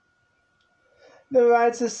 The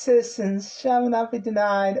rights of citizens shall not be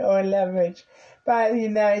denied or leveraged by the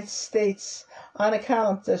United States on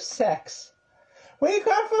account of sex. We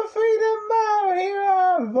cry for freedom, our hear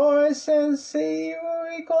our voice and see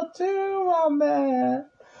we're equal to all men.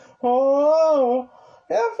 Oh,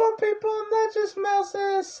 for people, not just male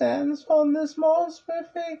citizens, from this most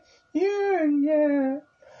perfect union.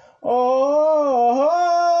 Oh,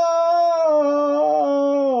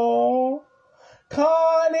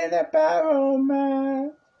 caught in a barrel,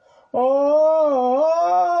 man. Oh,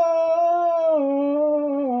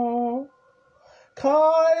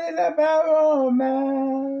 caught in a barrel,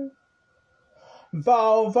 man.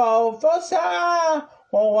 Vote, vote, vote, sir.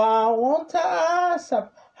 Oh, I want to ask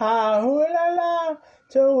up. Ha, hoo, la, la.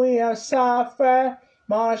 Till we are suffering.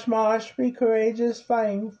 March, march, be courageous,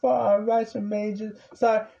 fighting for our rights and majors.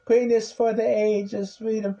 Start greatness for the ages,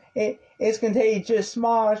 freedom, it is contagious.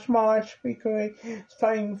 March, march, be courageous,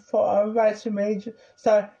 fighting for our rights and majors.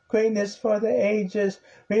 Start greatness for the ages.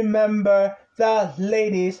 Remember the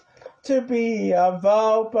ladies to be a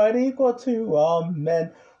vote, but equal to all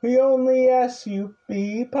men. We only ask you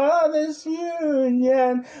be part of this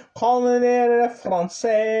union. Calling it a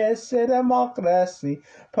française democracy.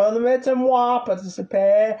 Permettez-moi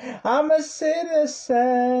participer. I'm a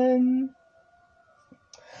citizen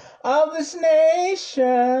of this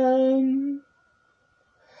nation.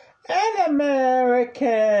 An American.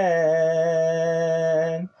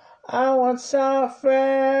 I want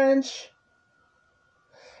suffrage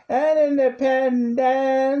and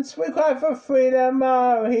independence. We cry for freedom,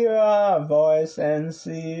 hear our voice and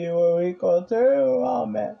see we're equal to all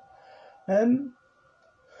men. And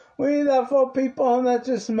we therefore people, not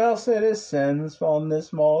just male citizens, from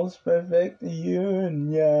this most perfect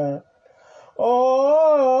union.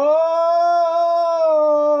 Oh,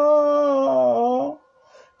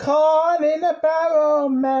 caught in a barrel,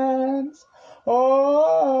 man.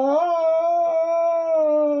 Oh,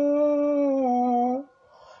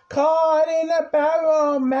 caught in a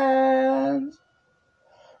barrel, man.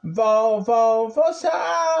 Vote, vote, vote,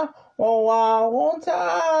 sir. Oh, I want to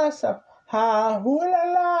ask. Ha, hoo, la,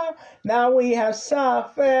 la. Now we have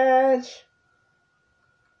suffrage.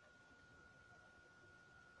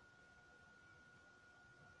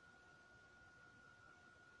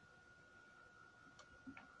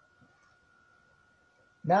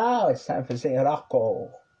 Now it's time for St.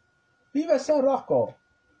 Rocco. Viva St. Rocco.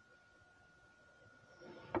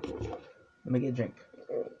 Let me get a drink.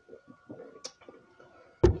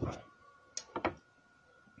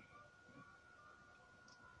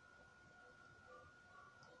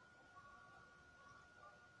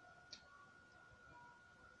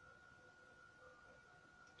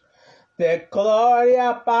 De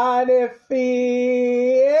gloria Padre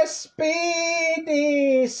Figlio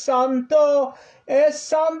Spirito Santo e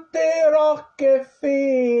Sante Rocche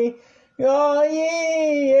Figlio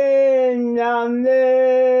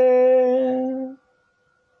Ignane.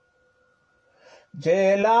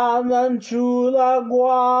 Gelano giù la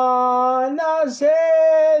guana se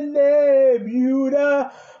ne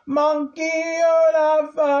viuda, manch'io la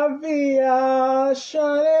favia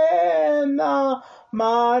scialena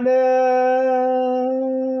mane.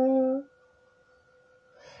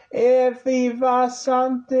 E viva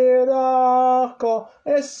Sante Rocco,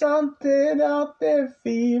 e Sante Notte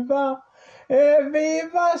viva, e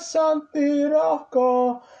viva Sante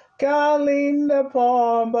Rocco, Calinda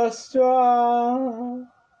Pombastra.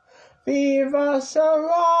 Viva San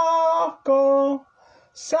Rocco,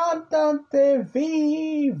 Santante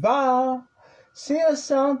viva, sia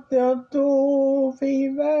santo tu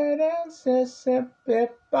vivere se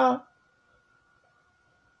sepa.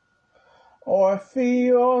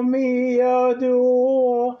 Orfeo mio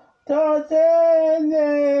duo,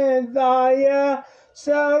 tatene daia,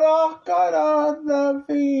 sarocca da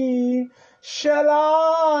vi,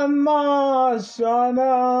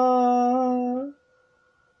 shalamazana.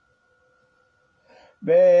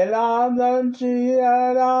 Bella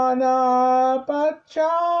girana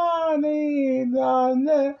pacciani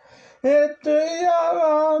danne, e tu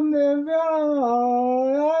yavanne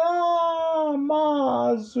viana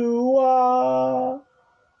mazua.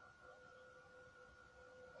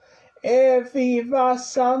 E viva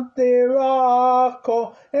Sante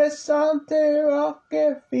Rocco, e Sante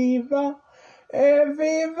Rocche viva, E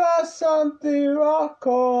viva Santi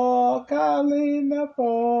Rocco, Carolina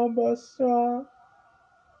Barbastra.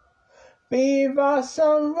 Viva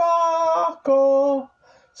San Rocco,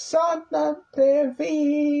 Santa te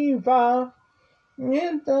viva.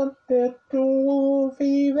 Mientras tú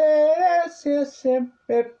vives y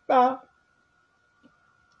siempre va.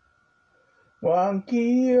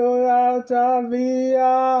 Tranquillo la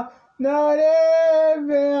todavía no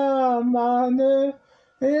debe amar.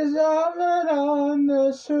 Is on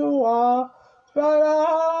the shore,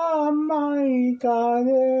 but my God,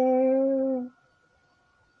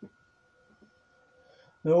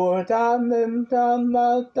 Lord, I'm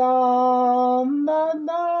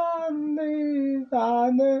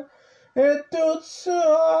it took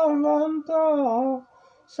so long,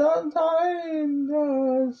 sometimes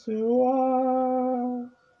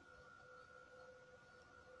you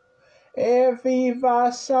E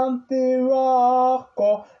viva Santi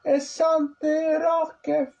Rocco, e Santi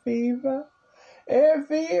Rocco viva. E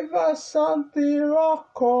viva Santi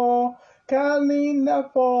Rocco,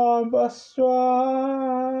 Carolina Barbastra.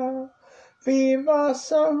 Viva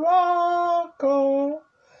San Rocco,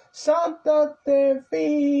 Santa te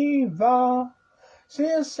viva.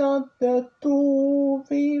 Si Santa tu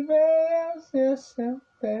vives, si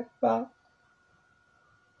sempre va.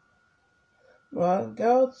 What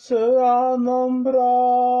goes around on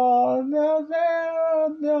broad, no,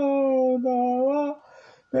 on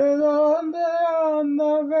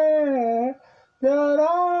the way,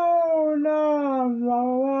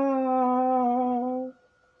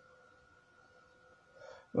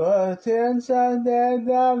 but inside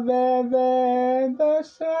the baby, the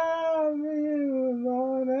sun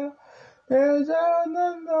you there's on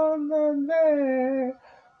the day,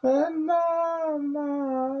 but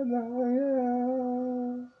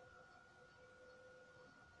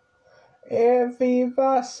E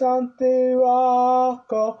viva Santi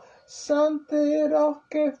Rocco, Santi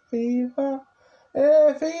Rocco viva.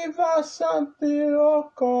 E viva Santi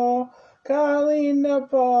Rocco, Carolina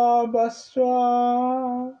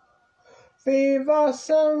Barbastra. Viva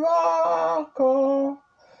San Rocco,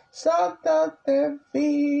 Santa te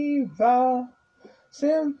viva.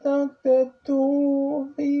 Siempre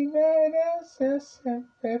tú vives e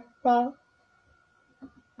sempre va.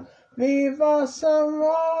 Viva San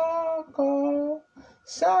Rocco,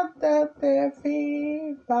 Santa te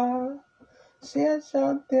viva.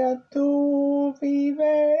 Siempre tú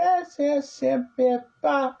vives e sempre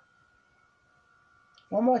va.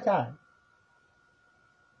 One more time.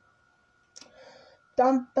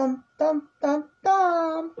 Dum dum dum dum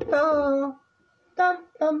dum dum dum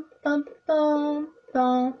dum dum dum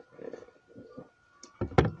dum.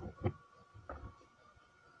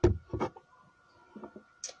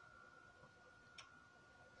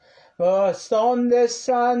 Sonde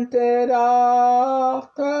sante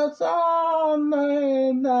racca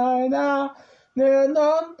sonne na ne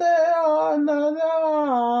non te na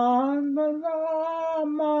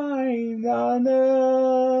mai ne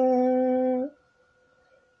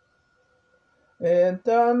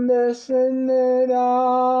entande sene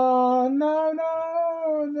na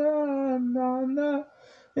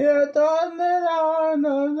entande na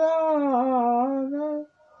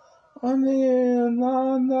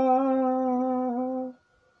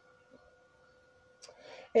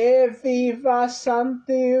E viva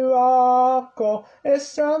Santi Rocco, e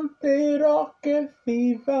Santi Rocco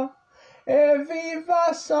viva. E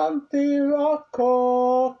viva Santi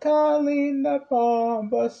Rocco, Carolina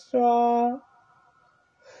Barbastra.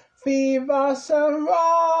 Viva San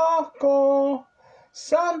Rocco,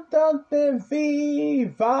 Santa te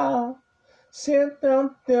viva.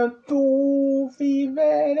 Siempre tú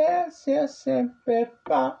vives e sempre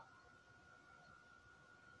va.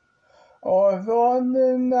 O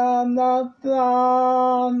vonde na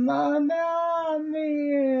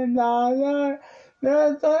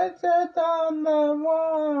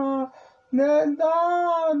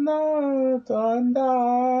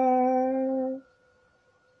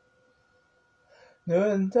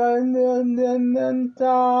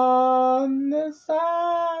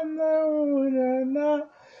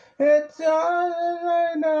it's all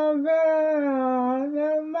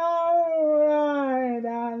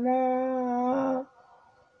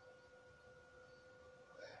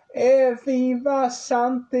E viva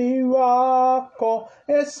Santi Rocco,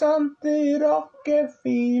 e Santi Rocco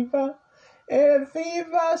viva. E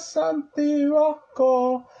viva Santi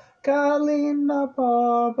Rocco, Carolina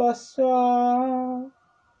Barbastra.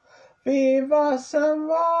 Viva San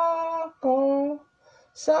Rocco,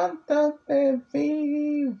 Santa te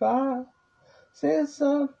viva. Se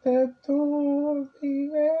sempre tu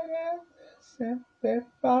vives sempre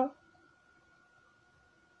va.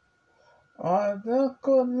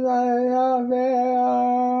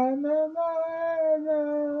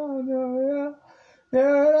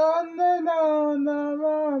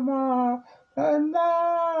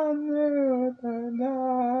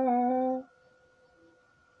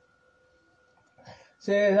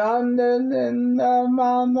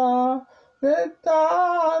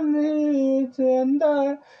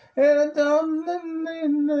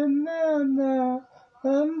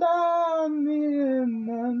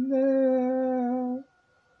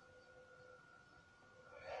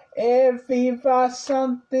 E viva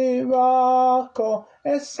Santi Rocco,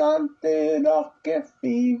 e Santi Rocco,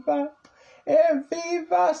 viva, e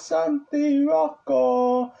viva Santi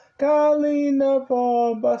Rocco, Carlina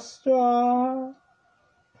Bobastra.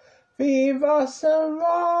 Viva San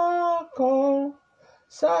Rocco,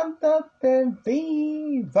 Santa te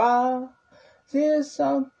viva, si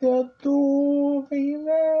Santa tu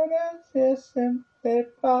vivere, si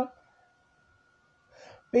sempre pa.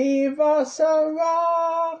 Viva San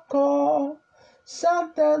Rocco,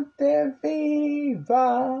 Santa te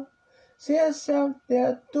viva, si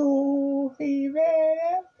Santa tu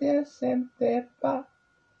vivere, si sempre pa.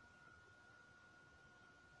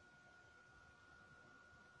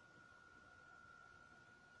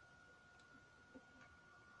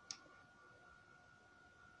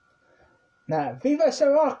 Now, Viva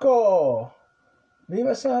San Rocco!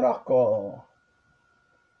 Viva San Rocco!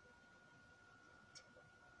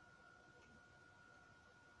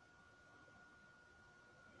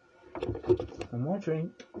 One more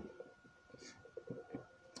drink.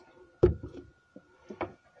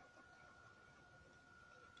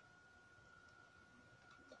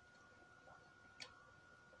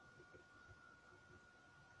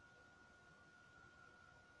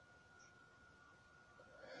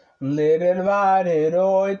 Little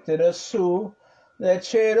vareroi te su,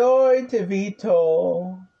 leceroi te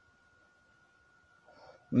vito.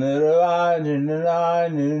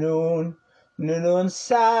 Nunun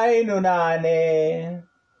sai nunane.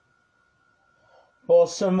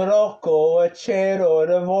 Possum rocco e cero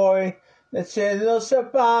de voi, lecero se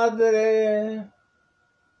padre.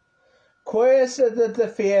 Questa te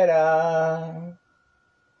fiera,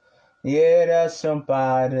 era son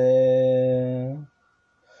padre.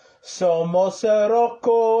 Somos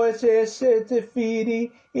rocco e se te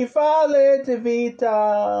fidi, I fale te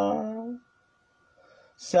vita.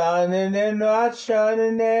 Sane ne noaccia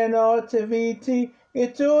ne notte viti,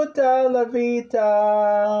 e tutta la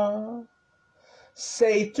vita.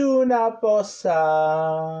 Sei tu una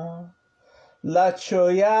possa, la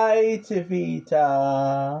gioia te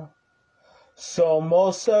vita.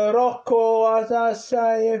 Somos rocco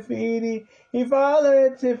assai e fidi, I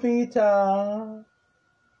fale te vita.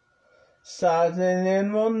 Sate nel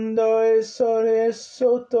mondo e sole e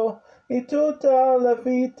sotto e tutta la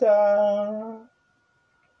vita.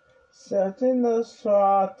 Sate nello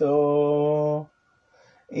strato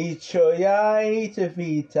e gioia di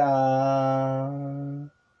vita.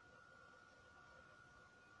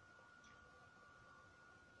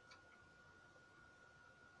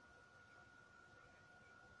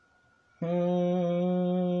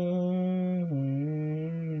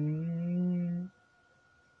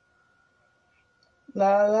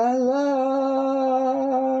 La la la.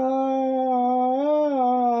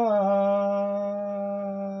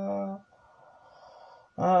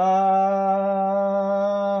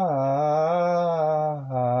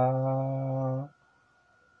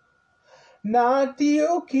 Nati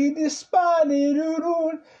occhi di spade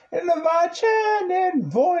rurun e la voce nel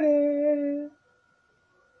vore.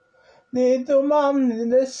 Le domande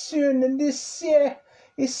nessuno di sé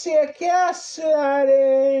e si è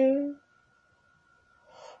chiacchierare.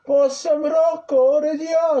 Possum rocco di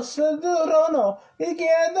Dios trono y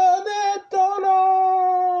quedo de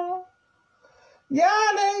tono. Ya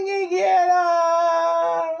no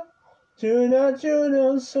quiera,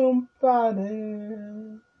 Juno son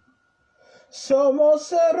padre.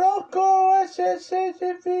 Somos rocco e se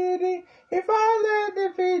fidi y vale de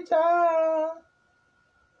vita.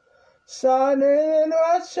 Sane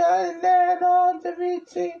noche ne notte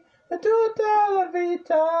viti e tutta la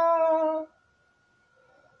vita.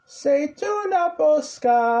 Sei tu una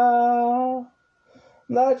posca,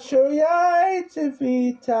 la gioia di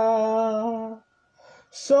vita.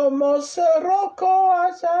 Somos rocco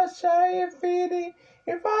assai e fidi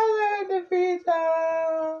e vale di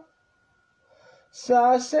vita.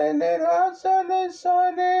 Sase ne rosa ne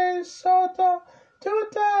sole sotto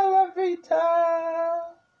tutta la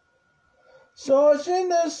vita. Soci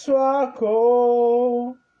nel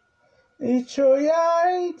suaco e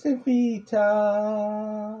gioia di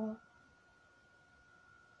vita.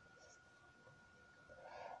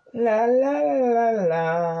 La la la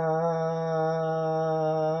la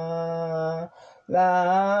la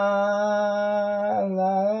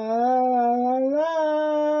la la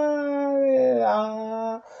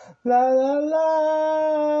la la la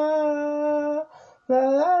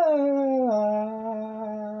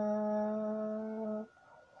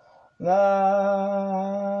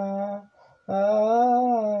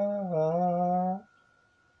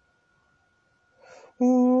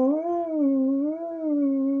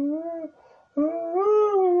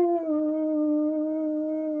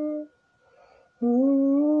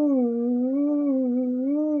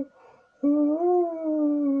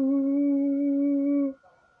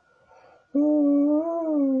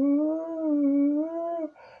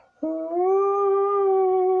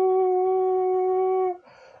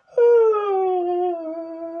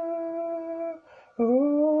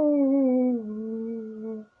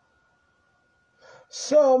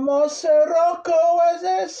Somos Rocco as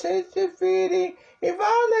a certificati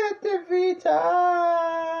Ivalette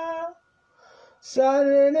vita.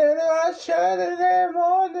 Sarene lasciare le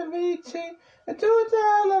mondo viti e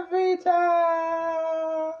tutta la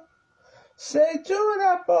vita. Sei tu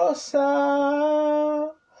una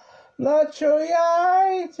posta, la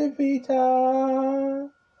gioia di vita.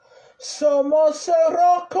 Somos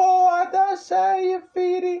Rocco ad assai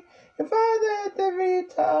fidi Ivalette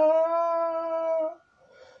vita.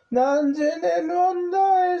 Nande nel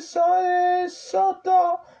mondo e sole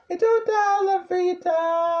sotto e tutta la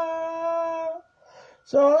vita.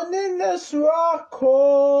 Sono in suoco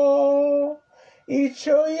i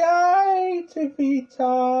gioiai di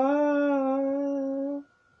vita.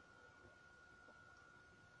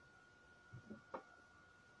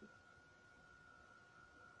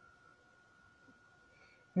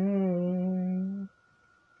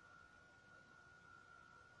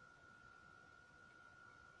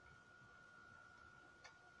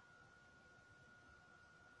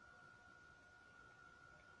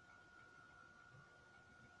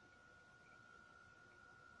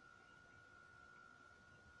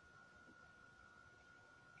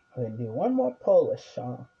 I'm going to do one more Polish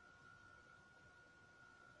song.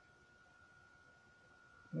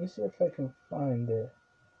 Let me see if I can find it.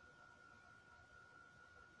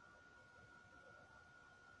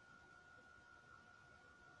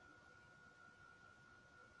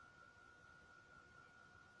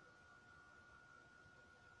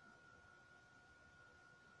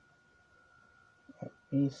 Let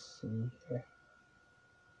me see here.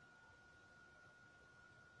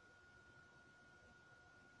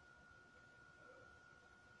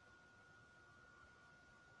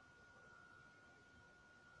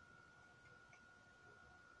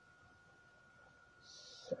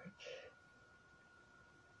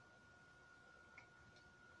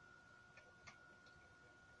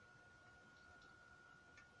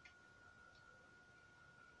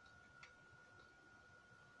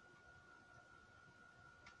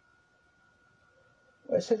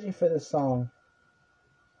 We're searching for the song.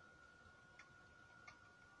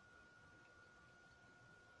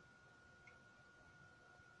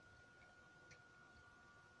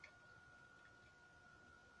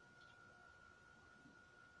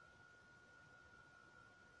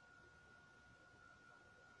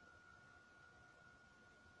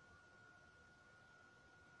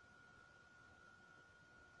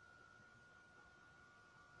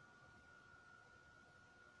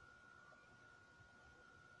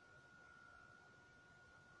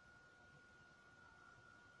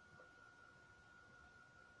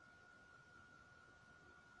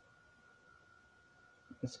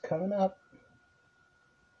 It's coming up.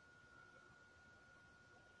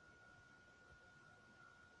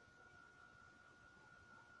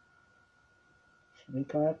 Should be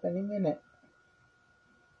coming up any minute.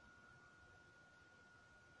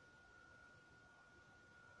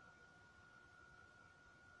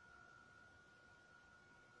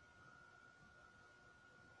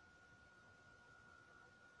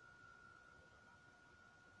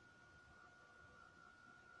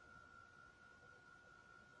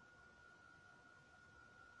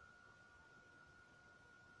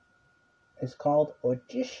 It's called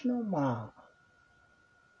Odishno Ma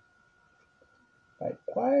by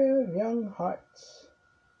Choir of Young Hearts.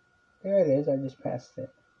 There it is, I just passed it.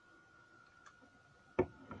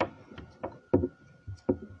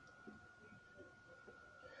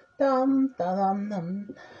 Dum dum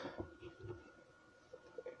dum.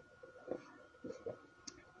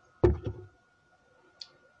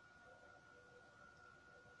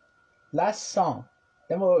 Last song.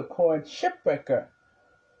 Then we'll record Shipwrecker.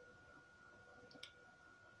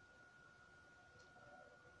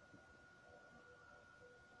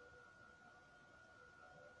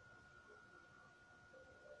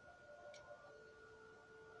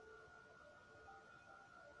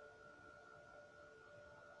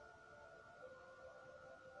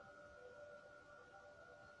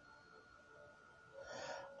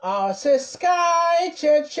 Se sky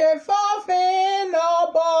c'è fino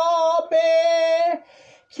bobe,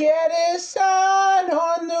 chiede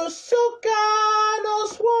sano nu sucano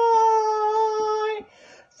swai,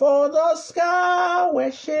 for the sky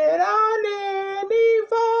wish it on any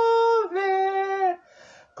vove,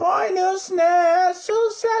 coinus ne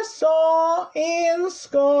successor in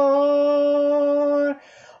score,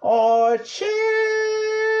 or chish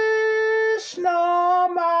no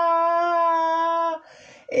ma.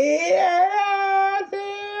 E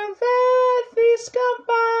vetis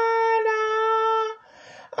campana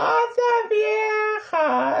hasta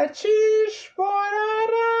vieja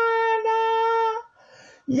chisporarana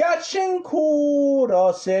yachinkuro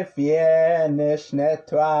se vienes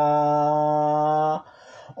netwa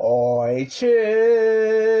oi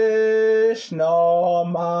chish no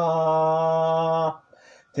ma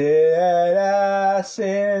teras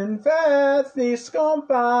in vetis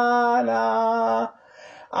campana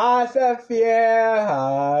hasta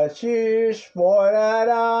vieja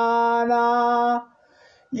chisporarana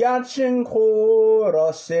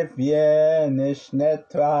yachinkuro se vienes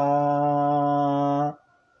netwa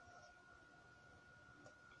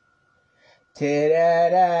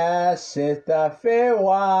teras esta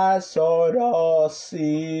fewa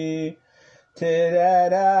sorosi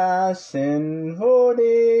teras in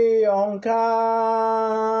vodi onkan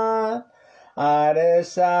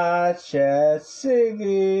Aresace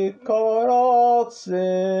sigi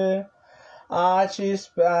korotse Acis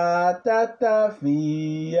pratata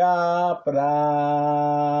via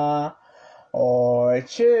pra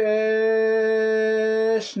Oicis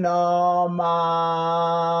noma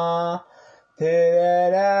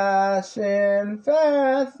Tereras in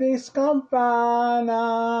fethis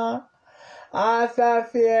campana Atha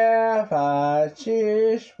fieva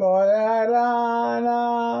cis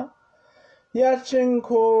porarana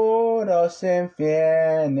Yachinkuro se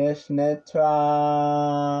vienes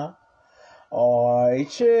netwa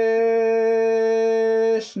Oicis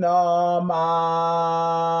noma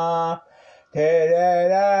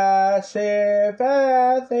Tereras se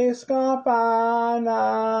fethis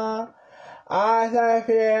campana Atha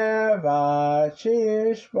fieva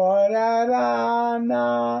cis porarana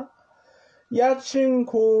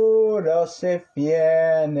Yachinkuro se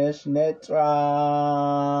vienes netwa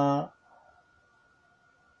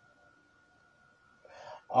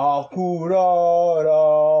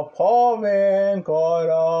Accurora poven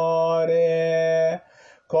corore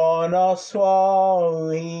con os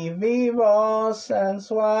suoi vivos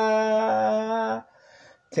sensual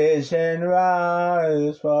te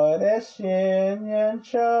generis florescen in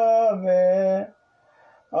chove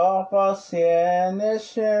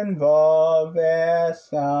opposienes in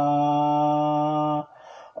vovesa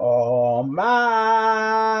o mas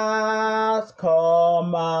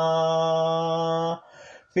coma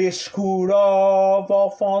Fiscuro vo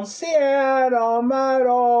fonciero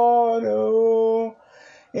maroru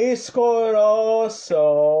Iscoroso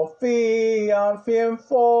fiam fiem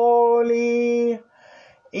foli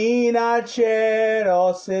In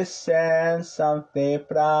aceros sensante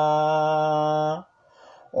pra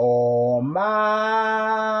O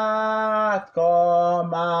mat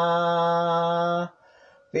coma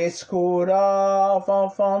Fiscuro vo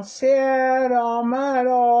fonciero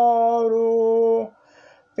maroru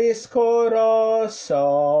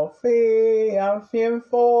Fiscoroso fiam fiem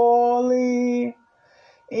foli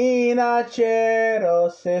In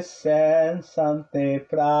aceros sensante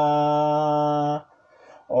pra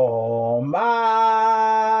O mat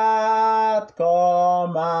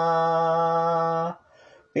coma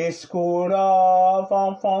Fiscuro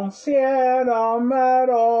vom fonciero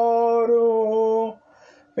maroru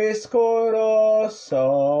Fiscoroso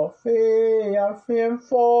fiam fiem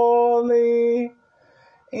foli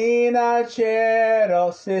In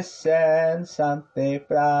aceros sensante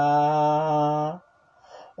pra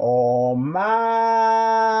O matoma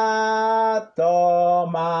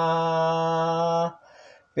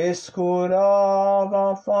Fiscuro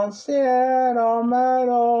vom fonciero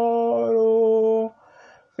maroru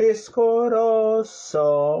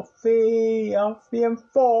Fiscoroso fiam fiem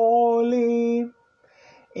foli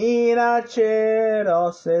In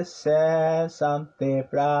aceros sensante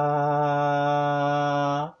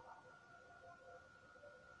pra